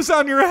shoes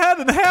on your head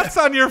and hats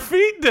on your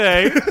feet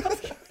day.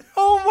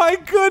 Oh my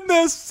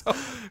goodness.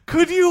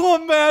 Could you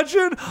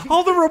imagine?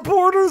 All the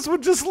reporters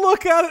would just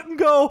look at it and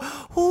go,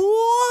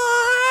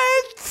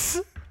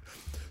 "What?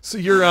 So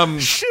you're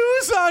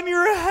Shoes on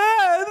your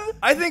head?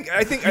 I think You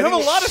have a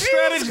lot of Shoes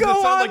strategies that go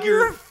sound on like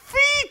your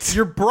feet."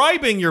 you're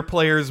bribing your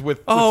players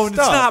with. Oh, with and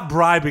it's stuff. not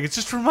bribing. It's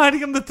just reminding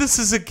them that this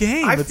is a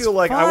game. I It's feel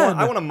like fun.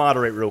 I want to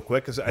moderate real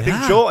quick because I think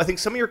Yeah. Joel, I think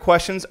some of your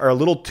questions are a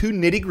little too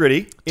nitty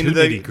gritty into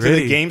the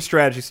nitty-gritty. game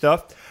strategy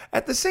stuff.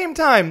 At the same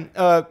time,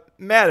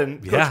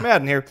 Madden, Yeah. Coach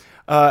Madden here,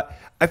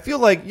 I feel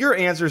like your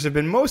answers have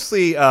been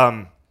mostly,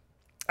 I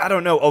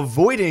don't know,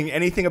 avoiding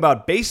anything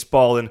about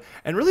baseball and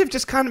really have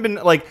just kind of been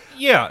like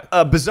Yeah.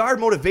 bizarre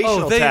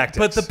motivational tactics.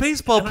 But the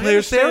baseball And I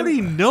players, they understand-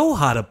 already know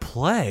how to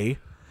play.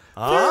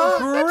 Ah,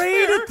 They're that's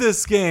great fair. at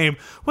this game.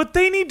 What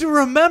they need to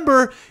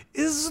remember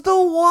is the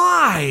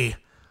why.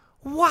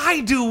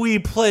 Why do we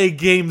play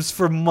games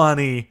for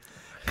money?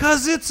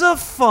 Because it's a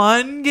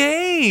fun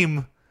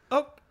game.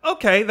 Oh,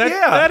 okay. That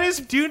Yeah. that is.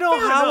 Do you know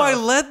fair how I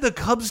enough. led the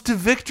Cubs to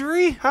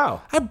victory?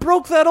 How? I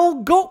broke that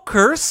old goat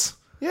curse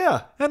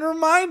Yeah. and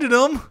reminded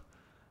them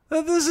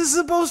that this is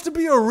supposed to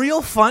be a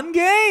real fun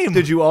game.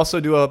 Did you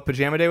also do a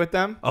pajama day with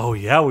them? Oh,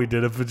 yeah, we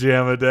did a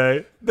pajama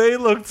day. They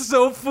looked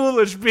so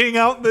foolish being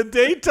out in the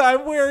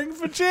daytime wearing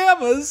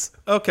pajamas.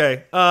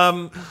 Okay.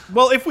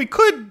 Well, if we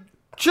could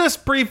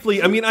just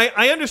briefly, I mean, I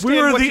understand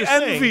We were what the you're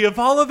envy saying. of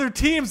all other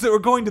teams that were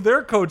going to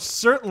their coach,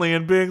 certainly,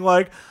 and being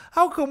like,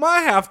 how come I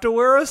have to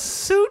wear a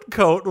suit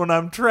coat when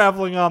I'm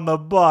traveling on the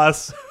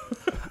bus?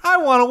 I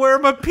want to wear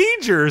my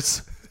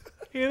PJers.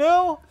 You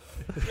know?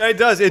 It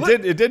does. It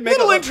did make a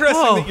little interesting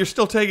Whoa. that you're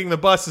still taking the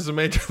bus as a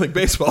Major League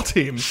Baseball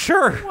team.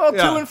 Sure. Well,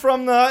 Yeah. to and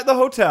from the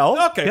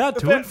hotel. Okay, Yeah,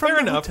 to and from fair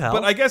the enough. hotel.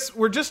 But I guess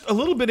we're just a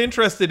little bit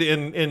interested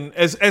in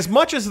as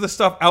much as the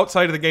stuff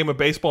outside of the game of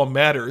baseball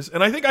matters,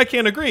 and I think I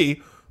can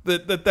agree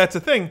that that's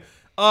a thing.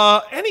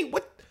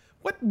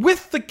 What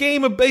with the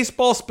game of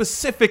baseball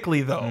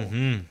specifically, though?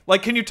 Mm-hmm.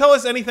 Like, can you tell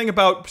us anything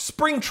about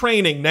spring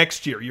training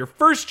next year? Your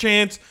first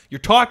chance, you're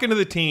talking to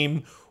the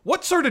team.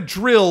 What sort of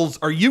drills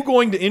are you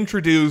going to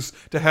introduce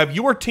to have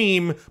your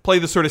team play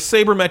the sort of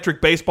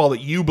sabermetric baseball that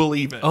you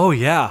believe in? Oh,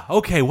 yeah.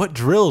 Okay, what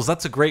drills?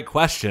 That's a great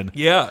question.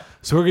 Yeah.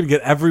 So we're going to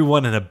get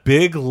everyone in a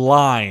big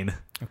line.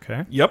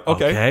 Okay. Yep.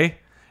 Okay.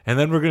 And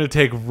then we're going to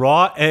take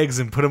raw eggs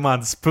and put them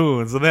on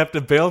spoons. And they have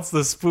to balance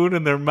the spoon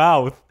in their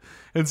mouth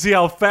and see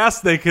how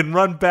fast they can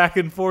run back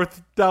and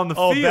forth down the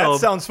Oh, field. that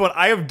sounds fun.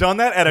 I have done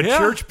that at a Yeah.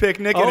 church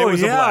picnic, and it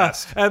was a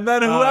blast. And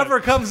then whoever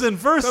comes in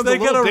first, sounds they a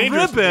get little a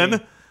dangerous to ribbon.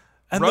 me.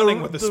 And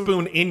Running with a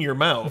spoon in your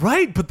mouth.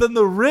 Right, but then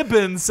the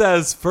ribbon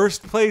says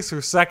first place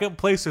or second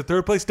place or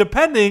third place,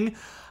 depending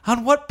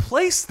on what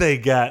place they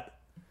get.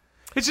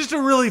 It's just a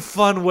really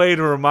fun way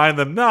to remind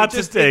them not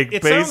to take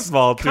it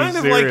baseball sounds too kind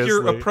of seriously. like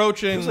you're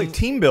approaching. It's like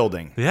team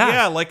building.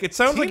 Yeah, like it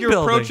sounds like Team you're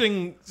building.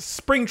 approaching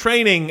spring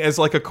training as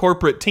like a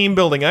corporate team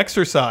building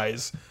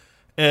exercise,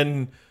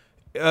 and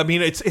I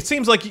mean it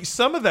seems like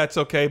some of that's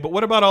okay, but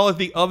what about all of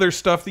the other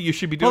stuff that you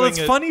should be doing? Well, it's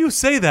funny you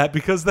say that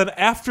because then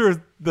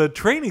after the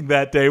training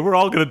that day, we're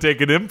all going to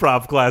take an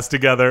improv class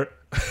together.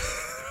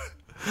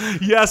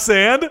 Yes,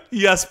 and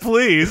yes,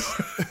 please.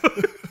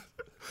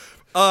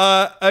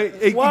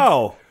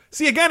 Wow.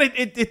 See, again,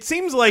 it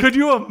seems like Could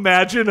you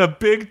imagine a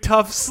big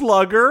tough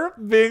slugger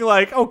being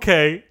like,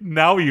 "Okay,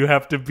 now you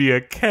have to be a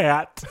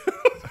cat."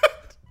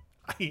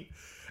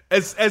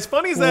 as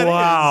funny as that is.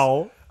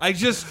 Wow. I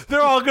just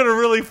They're all going to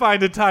really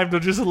find a time to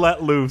just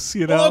let loose,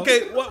 you know? well, okay.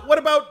 What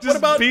about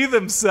Be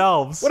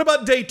themselves. what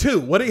about day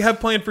 2? What do you have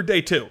planned for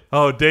day 2?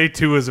 Oh, day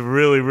 2 is a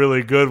really,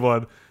 really good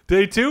one.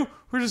 Day 2,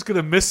 we're just going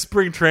to miss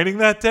spring training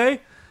that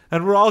day,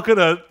 and we're all going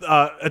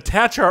to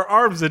attach our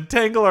arms and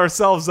tangle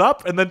ourselves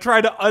up and then try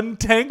to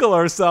untangle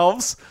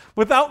ourselves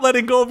without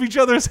letting go of each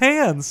other's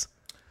hands.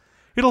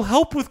 It'll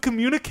help with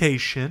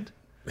communication.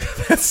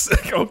 That's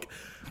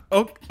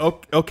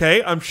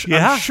okay. I'm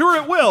sure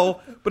it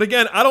will. But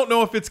again, I don't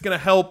know if it's going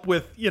to help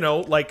with,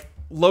 like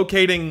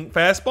locating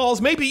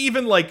fastballs. Maybe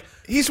even like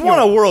He's won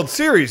a World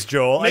Series,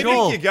 Joel. I Maybe-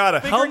 think you gotta.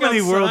 How Figuring out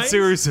many World signs?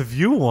 Series have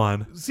you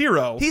won?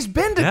 0. He's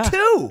been to Yeah.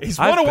 2. He's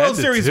I've won a been World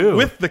to Series 2.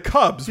 with the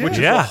Cubs, which is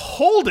a Yeah.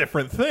 whole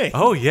different thing.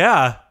 Oh,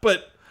 yeah.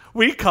 But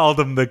We called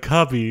them the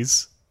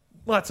Cubbies.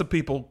 lots of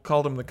people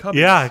called him the Cubs.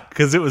 Yeah,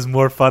 because it was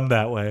more fun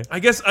that way. I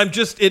guess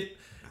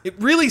it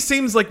really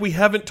seems like we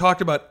haven't talked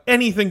about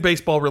anything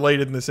baseball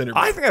related in this interview.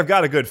 I think I've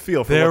got a good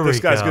feel for There what this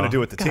we guy's go. going to do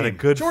with the Got team. a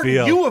good Jordan,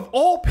 feel. you of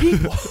all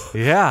people.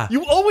 Yeah.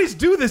 You always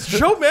do this.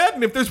 Joe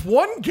Madden, if there's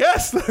one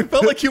guest that I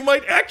felt like you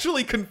might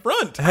actually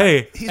confront.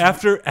 Hey,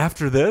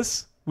 after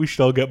this, we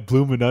should all get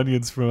bloomin'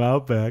 onions from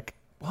Outback.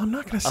 Well, I'm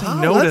not going to say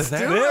no to let's that.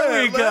 do it. There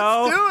we Let's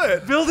go. do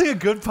it. Building a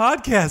good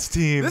podcast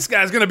team. This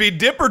guy's going to be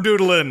dipper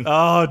doodling.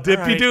 Oh,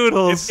 Dippy Right.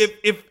 Doodles.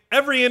 If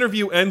every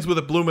interview ends with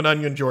a bloomin'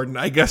 onion, Jordan,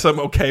 I guess I'm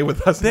okay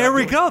with us. There not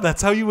we doing go.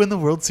 That's how you win the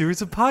World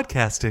Series of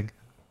podcasting.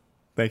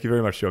 Thank you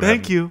very much, Joe.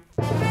 Thank you.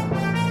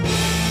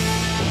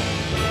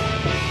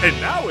 And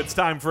now it's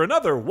time for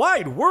another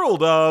wide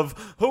world of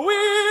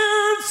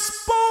weird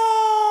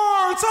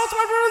sports. Also,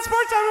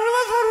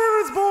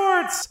 Weird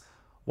Sports.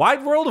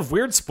 Wide world of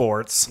weird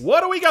sports. it.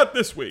 What do we got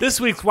this week?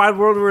 This week's wide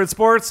world of weird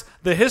sports: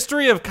 the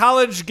history of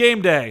college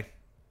game day.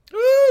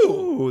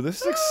 Ooh,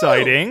 this is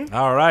exciting.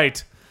 All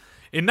right.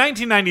 In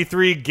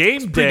 1993,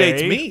 game day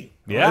predates me.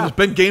 Yeah. It's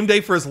been game day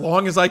for as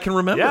long as I can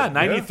remember. Yeah,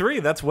 93.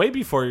 That's way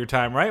before your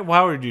time, right? Well,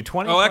 how old are you,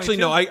 20? Oh, actually,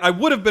 22? no. I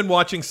would have been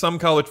watching some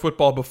college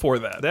football before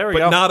that. There we but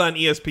go. not on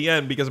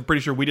ESPN because I'm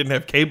pretty sure we didn't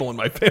have cable in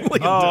my family.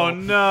 Oh,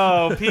 until,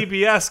 no.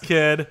 PBS,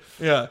 kid.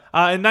 yeah.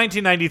 In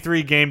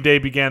 1993, Game Day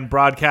began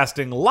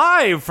broadcasting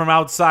live from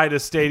outside a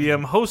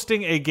stadium,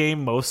 hosting a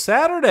game most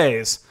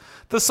Saturdays.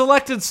 The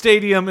selected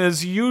stadium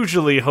is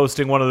usually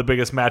hosting one of the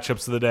biggest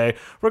matchups of the day,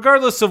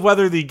 regardless of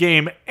whether the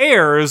game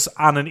airs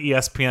on an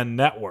ESPN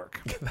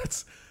network.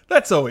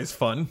 That's always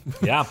fun.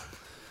 Yeah.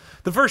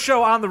 The first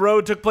show on the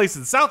road took place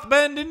in South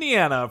Bend,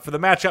 Indiana, for the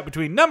matchup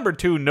between number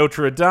 2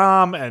 Notre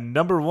Dame and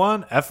number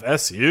 1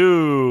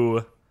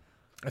 FSU.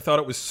 I thought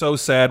it was so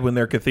sad when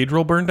their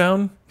cathedral burned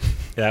down.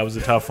 Yeah, it was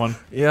a tough one.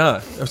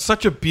 Yeah. It was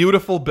such a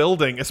beautiful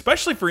building,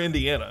 especially for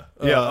Indiana.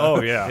 Yeah.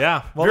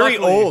 Yeah. Well, Very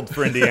luckily- old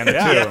for Indiana,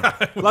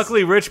 too.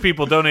 Luckily, rich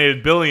people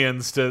donated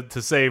billions to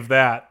save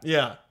that.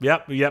 Yeah.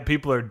 Yep,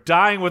 people are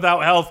dying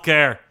without health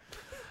care.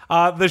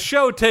 The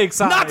show takes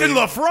on Not in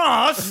La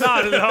France.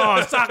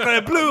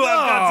 Sacre Bleu,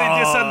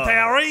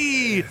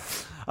 dysentery.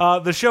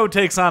 The show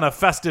takes on a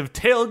festive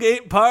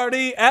tailgate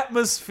party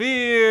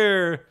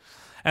atmosphere.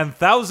 And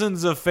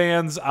thousands of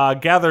fans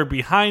gather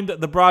behind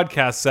the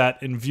broadcast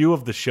set in view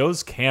of the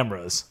show's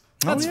cameras.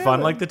 That's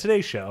fun, like the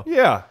Today Show.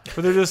 Yeah.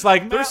 Where they're just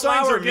like, Their Matt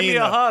signs Lauer, are give mean, me a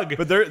though. hug.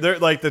 But they're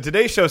like the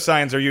Today Show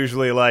signs are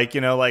usually like,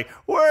 like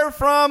we're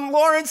from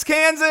Lawrence,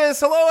 Kansas.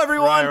 Hello,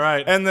 everyone.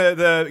 Right. And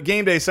the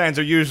game day signs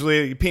are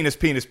usually penis,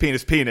 penis,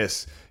 penis,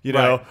 penis.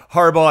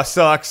 Harbaugh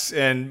sucks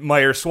and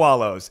Meyer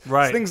swallows.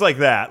 Right. It's things like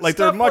that. Like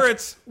Stuff they're much. where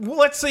it's,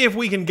 let's see if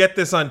we can get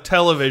this on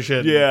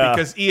television. Yeah.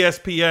 Because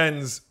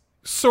ESPN's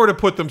sort of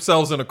put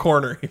themselves in a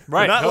corner here.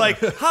 Right. Not like,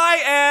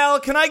 hi,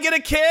 Al, can I get a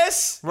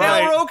kiss?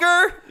 Right. Al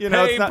Roker? Hey,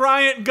 it's not,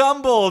 Bryant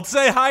Gumbel,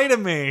 say hi to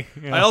me.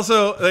 I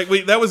also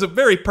that was a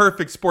very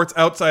perfect Sports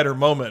Outsider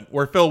moment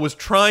where Phil was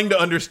trying to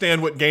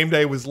understand what game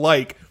day was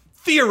like,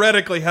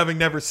 theoretically having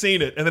never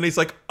seen it, and then he's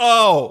like,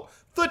 "Oh,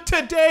 the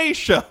Today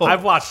Show."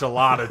 I've watched a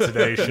lot of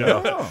Today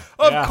Show.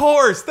 Of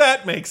course,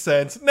 that makes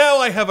sense. Now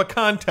I have a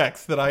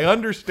context that I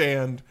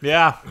understand.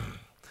 Yeah.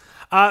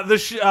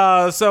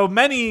 So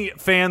many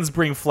fans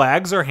bring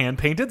flags or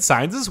hand-painted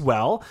signs as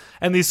well,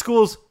 and these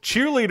schools'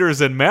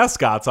 cheerleaders and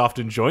mascots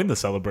often join the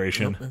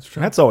celebration.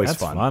 that's always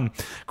That's fun. fun.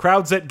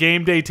 Crowds at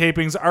game day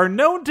tapings are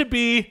known to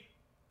be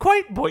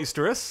quite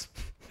boisterous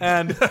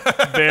and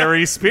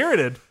very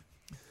spirited.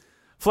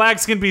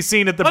 Flags can be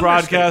seen at the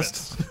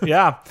broadcast.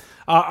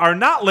 Are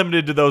not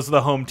limited to those of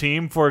the home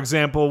team. For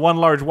example, one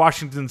large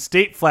Washington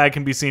State flag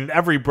can be seen at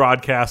every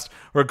broadcast,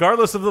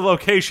 regardless of the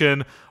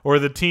location or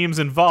the teams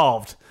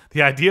involved.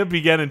 The idea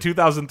began in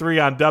 2003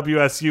 on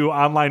WSU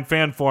online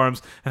fan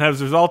forums and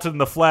has resulted in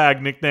the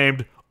flag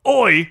nicknamed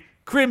Oi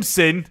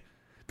Crimson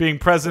being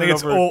present I think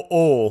it's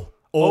over...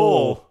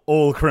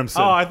 Ol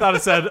Crimson. Oh, I thought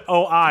it said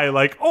O-I,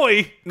 like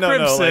Oi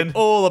Crimson. like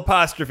Ol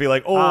apostrophe,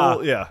 like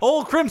Ol, yeah.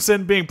 Ol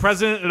Crimson being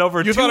president at over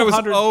You 200...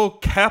 thought it was O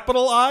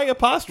capital I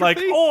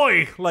apostrophe? like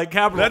Oi, like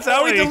capital. That's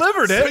how he Oi.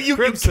 delivered it. So you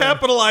can Crimson.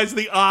 capitalize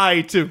the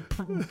I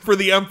for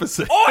the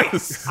emphasis. Oi!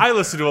 I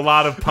listen to a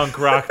lot of punk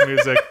rock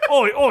music.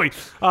 Oi.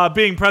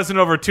 Being present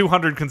over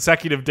 200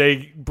 consecutive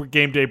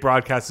game day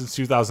broadcasts since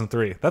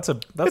 2003. That's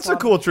a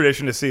cool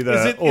tradition to see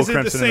the Ol Is it the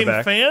Crimson in same the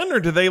back. fan, or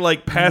do they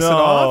like pass it No,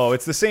 off?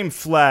 it's the same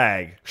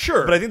flag.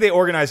 Sure. But I think they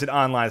organized it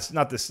online. It's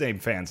not the same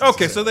fans.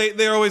 Okay, so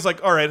they're always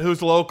like, all right,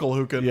 who's local?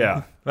 Who can?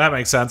 Yeah. That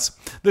makes sense.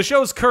 The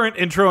show's current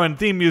intro and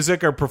theme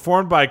music are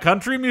performed by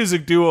country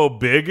music duo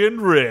Big and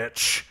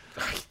Rich.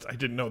 I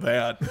didn't know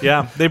that.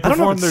 Yeah, they I don't know.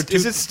 perform their two...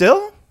 Is it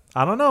still?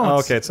 I don't know. Oh,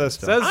 It's- okay, it says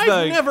still. says I've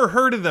the- never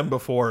heard of them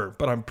before,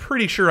 but I'm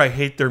pretty sure I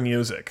hate their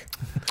music.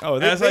 Oh,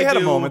 As they I had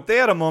a do- moment. They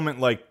had a moment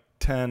like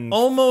 10,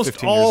 Almost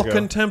 15 years all ago.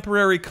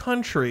 contemporary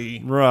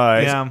country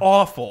Right. Yeah.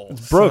 awful.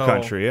 Bro So-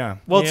 country, yeah.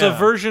 Well, it's a Yeah.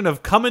 version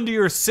of Come Into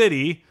Your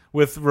City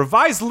with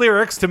revised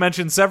lyrics to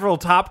mention several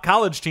top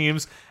college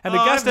teams and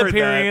a Oh, guest I've heard that.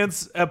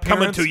 appearance.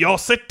 Coming to your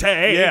city.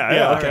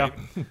 Yeah,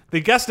 Okay.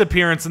 The guest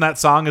appearance in that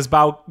song is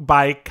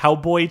by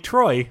Cowboy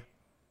Troy.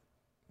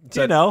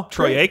 Do you know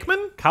Troy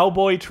Aikman?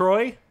 Cowboy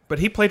Troy? But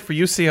he played for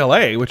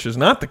UCLA, which is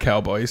not the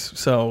Cowboys.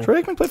 So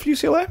Troy Aikman played for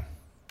UCLA?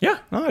 yeah,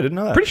 No, I didn't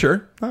know that. pretty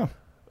sure. Oh.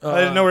 I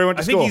didn't know where he went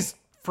to I school. think he's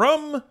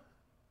from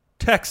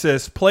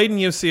Texas, played in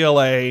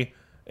UCLA,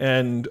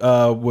 and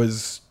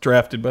was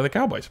drafted by the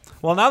Cowboys.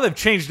 Well, now they've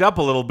changed up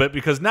a little bit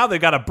because now they've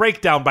got a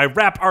breakdown by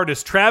rap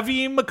artist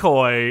Travie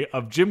McCoy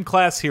of Gym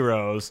Class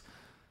Heroes.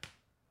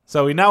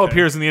 So he now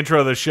appears in the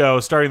intro of the show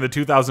starting the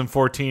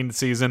 2014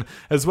 season,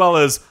 as well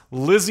as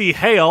Lizzie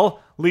Hale,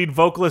 lead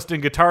vocalist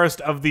and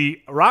guitarist of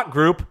the rock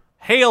group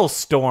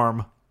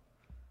Hailstorm.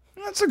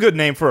 That's a good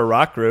name for a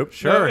rock group.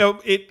 Sure. No,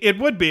 it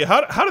would be.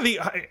 How do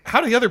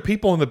the other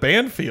people in the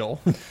band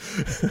feel?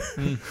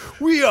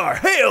 We are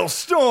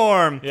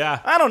Hailstorm. Yeah.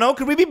 I don't know.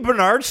 Could we be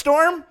Bernard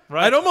Storm?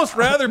 Right? I'd almost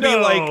rather be No.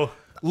 like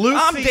Lucy.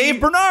 I'm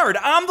Dave Bernard.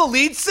 I'm the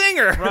lead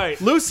singer. Right.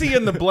 Lucy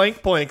and the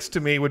Blank Blanks to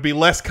me would be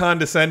less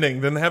condescending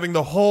than having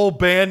the whole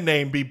band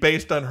name be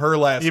based on her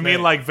last You name.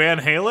 mean like Van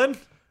Halen?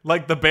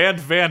 Like the band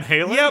Van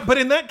Halen? Yeah, but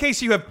in that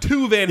case, you have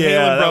two Van Yeah, Halen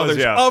that was- brothers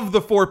yeah. of the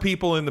four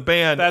people in the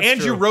band, That's and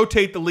you true.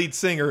 rotate the lead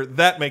singer.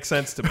 That makes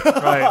sense to me.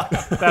 Right.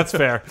 That's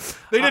fair.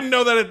 They didn't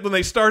know that when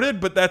they started,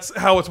 but that's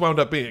how it's wound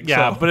up being.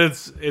 Yeah, so. but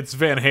it's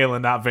Van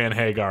Halen, not Van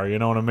Hagar. You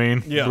know what I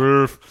mean? Yeah.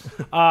 Brr.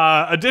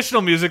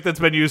 Additional music that's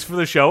been used for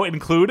the show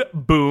include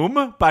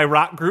 "Boom" by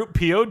rock group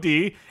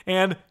POD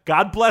and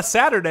 "God Bless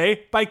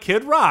Saturday" by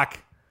Kid Rock,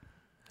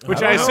 which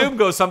I don't know. assume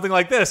goes something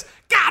like this: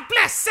 "God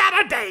bless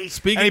Saturday."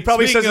 Speaking, And he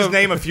probably says speaking his of-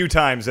 name a few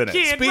times in it.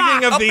 Kid Speaking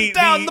Rock, of up the and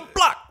down the the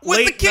block with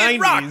late the Kid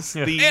 90s,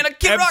 Rock. the And a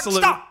Kid Rock absolute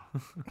stop.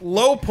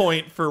 low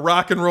point for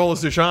rock and roll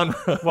as a genre.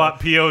 What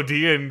POD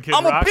and Kid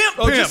I'm Rock? a pimp.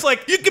 Oh, just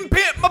like- you can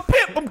pimp my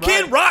pimp. I'm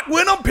Kid Rock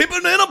when I'm pimping,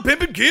 and I'm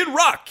pimping Kid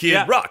Rock.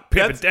 Kid Rock,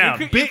 pimp it That's-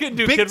 down. You can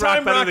do Big Kid Rock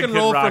time better rock than and Kid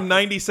roll Rock. from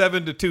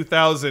 97 to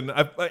 2000.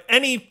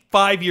 Any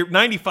 5 year,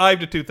 95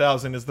 to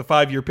 2000 is the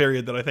 5-year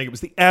period that I think it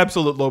was the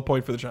absolute low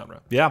point for the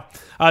genre. Yeah.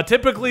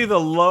 Typically, the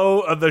low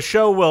of the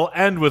show will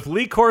end with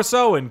Lee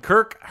Corso and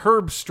Kirk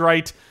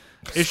Herbstreit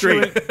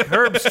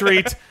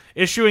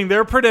issuing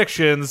their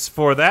predictions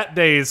for that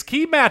day's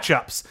key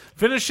matchups,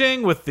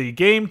 finishing with the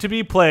game to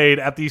be played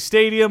at the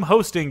stadium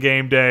hosting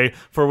game day,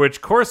 for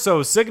which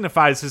Corso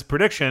signifies his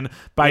prediction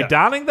by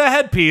donning the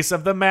headpiece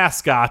of the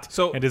mascot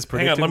and his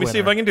predicted hang on, let me see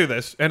if I can do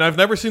this. And I've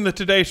never seen the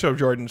Today Show,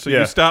 Jordan, so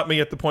you stop me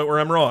at the point where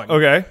I'm wrong.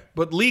 Okay.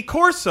 But Lee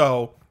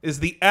Corso is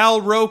the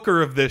Al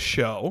Roker of this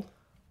show.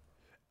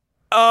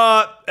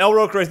 Al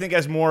Roker, I think,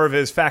 has more of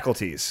his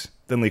faculties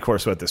than Lee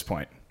Corso at this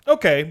point.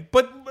 Okay,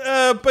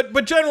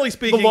 but generally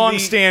speaking, The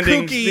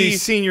long-standing, kooky, the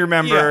senior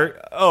member.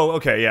 Yeah. Oh,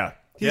 okay, yeah.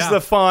 He's the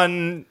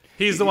fun.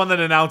 He's the one that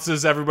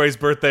announces everybody's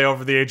birthday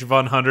over the age of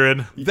 100.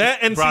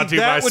 Brought to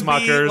you by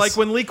Smuckers. Be like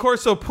when Lee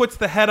Corso puts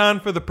the head on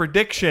for the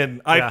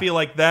prediction. I feel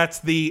like that's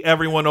the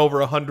everyone over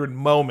 100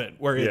 moment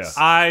where it's.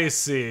 I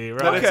see.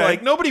 Right. That it's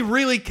like nobody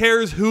really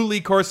cares who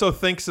Lee Corso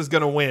thinks is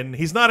going to win.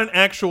 He's not an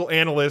actual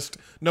analyst.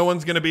 No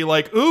one's going to be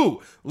like, "Ooh,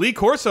 Lee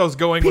Corso's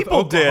going with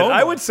Oklahoma." People did.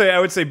 I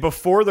would say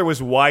before there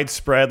was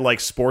widespread like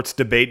sports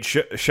debate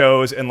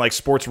shows and like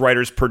sports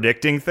writers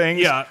predicting things.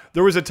 Yeah.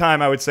 There was a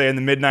time I would say in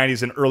the mid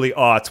 '90s and early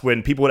aughts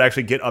when people would actually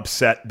get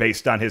upset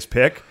based on his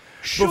pick.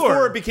 Sure.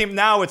 Before it became,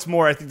 now it's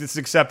more, I think this is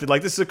accepted,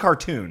 like this is a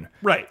cartoon.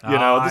 Right. You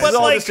know, this is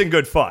all just in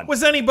good fun.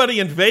 Was anybody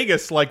in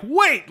Vegas like,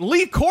 wait,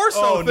 Lee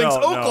Corso thinks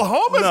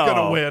Oklahoma's going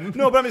to win?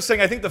 No, but I'm just saying,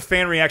 I think the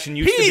fan reaction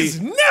used to be...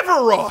 He's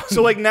never wrong.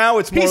 So like now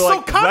it's more he's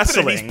like so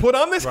confident wrestling. He's put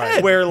on this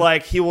head. Where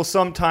like he will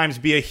sometimes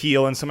be a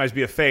heel and sometimes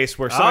be a face,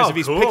 where sometimes if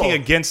he's picking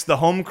against the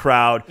home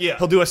crowd,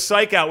 he'll do a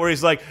psych out where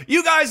he's like,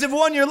 you guys have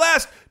won your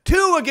last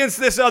 2 against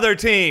this other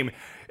team.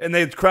 And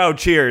the crowd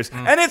cheers.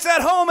 And it's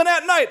at home and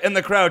at night. And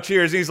the crowd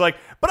cheers. And he's like,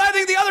 but I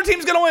think the other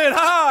team's going to win.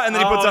 Ha! And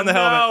then he puts on the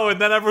helmet.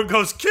 And then everyone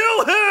goes,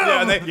 kill him!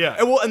 And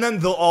then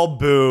they'll all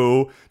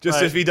boo.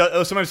 Just if he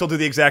does. Sometimes he'll do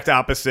the exact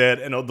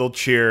opposite and they'll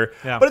cheer.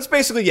 Yeah. But it's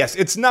basically, yes,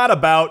 it's not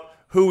about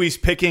who he's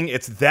picking.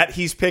 It's that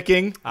he's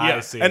picking.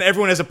 I see. And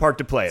everyone has a part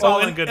to play.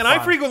 And I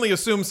frequently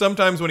assume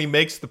sometimes when he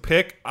makes the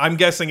pick, I'm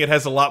guessing it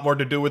has a lot more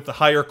to do with the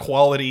higher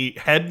quality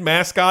head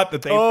mascot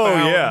that they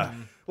found. Yeah.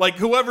 Like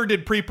whoever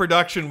did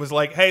pre-production was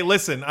like, "Hey,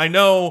 listen, I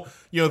know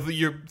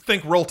you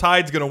think Roll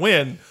Tide's going to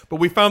win, but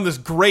we found this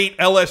great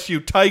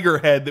LSU Tiger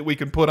head that we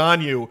can put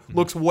on you.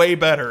 Looks way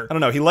better." I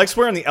don't know. He likes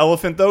wearing the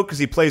elephant though because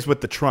he plays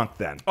with the trunk.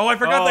 Then. Oh, I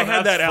forgot they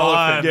had that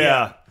elephant.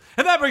 Yeah.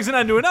 And that brings it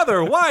on to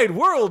another wide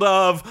world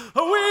of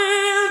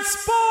weird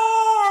sports.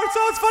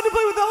 Oh, it's fun to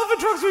play with elephant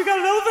trunks when you got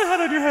an elephant head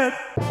on your head.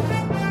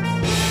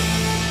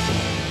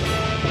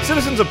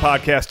 Citizens of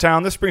Podcast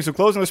Town, this brings to a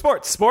close on the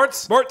Sports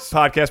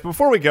podcast.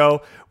 Before we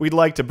go, we'd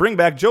like to bring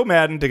back Joe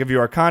Madden to give you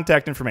our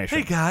contact information.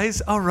 Hey guys,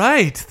 all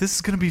right, this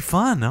is going to be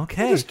fun.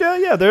 Okay.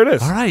 Yeah, there it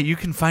is. All right, you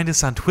can find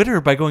us on Twitter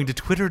by going to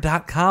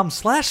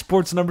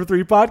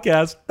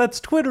twitter.com/sports3podcast. That's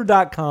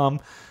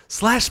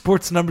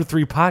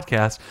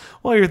twitter.com/sports3podcast.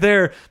 While you're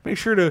there, make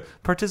sure to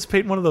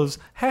participate in one of those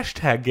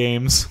hashtag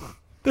games.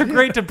 They're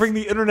great to bring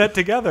the internet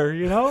together,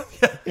 you know?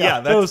 Yeah,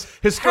 that's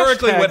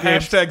historically what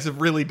hashtags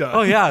have really done.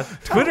 Oh, yeah.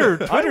 Twitter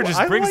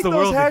just brings like the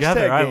world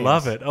together. Games. I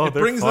love it. Oh, it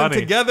brings them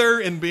together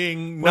in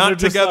being not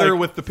together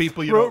with the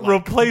people you don't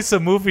like. Replace a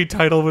movie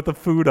title with a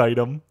food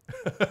item.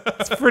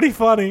 It's pretty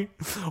funny.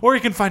 Or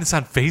you can find us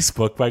on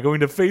Facebook by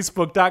going to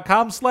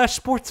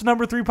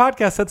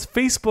facebook.com/sports3podcast. That's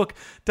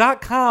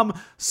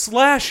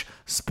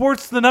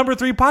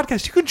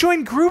facebook.com/sports3podcast. You can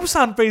join groups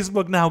on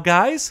Facebook now,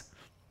 guys.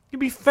 You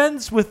can be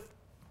friends with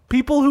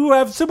people who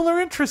have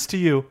similar interests to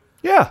you.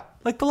 Yeah.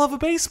 Like the love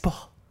of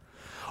baseball.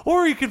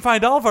 Or you can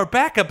find all of our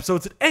back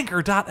episodes at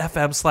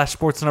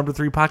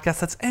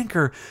anchor.fm/sports3podcast. That's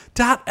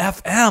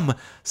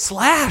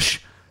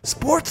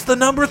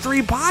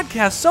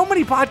anchor.fm/sports3podcast. So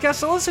many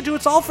podcasts to listen to.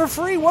 It's all for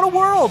free. What a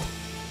world.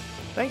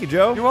 Thank you,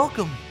 Joe. You're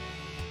welcome.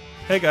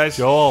 Hey, guys.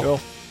 Joel.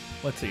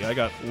 Let's see. I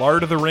got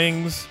Lord of the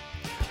Rings.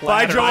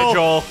 Bye,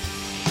 Joel.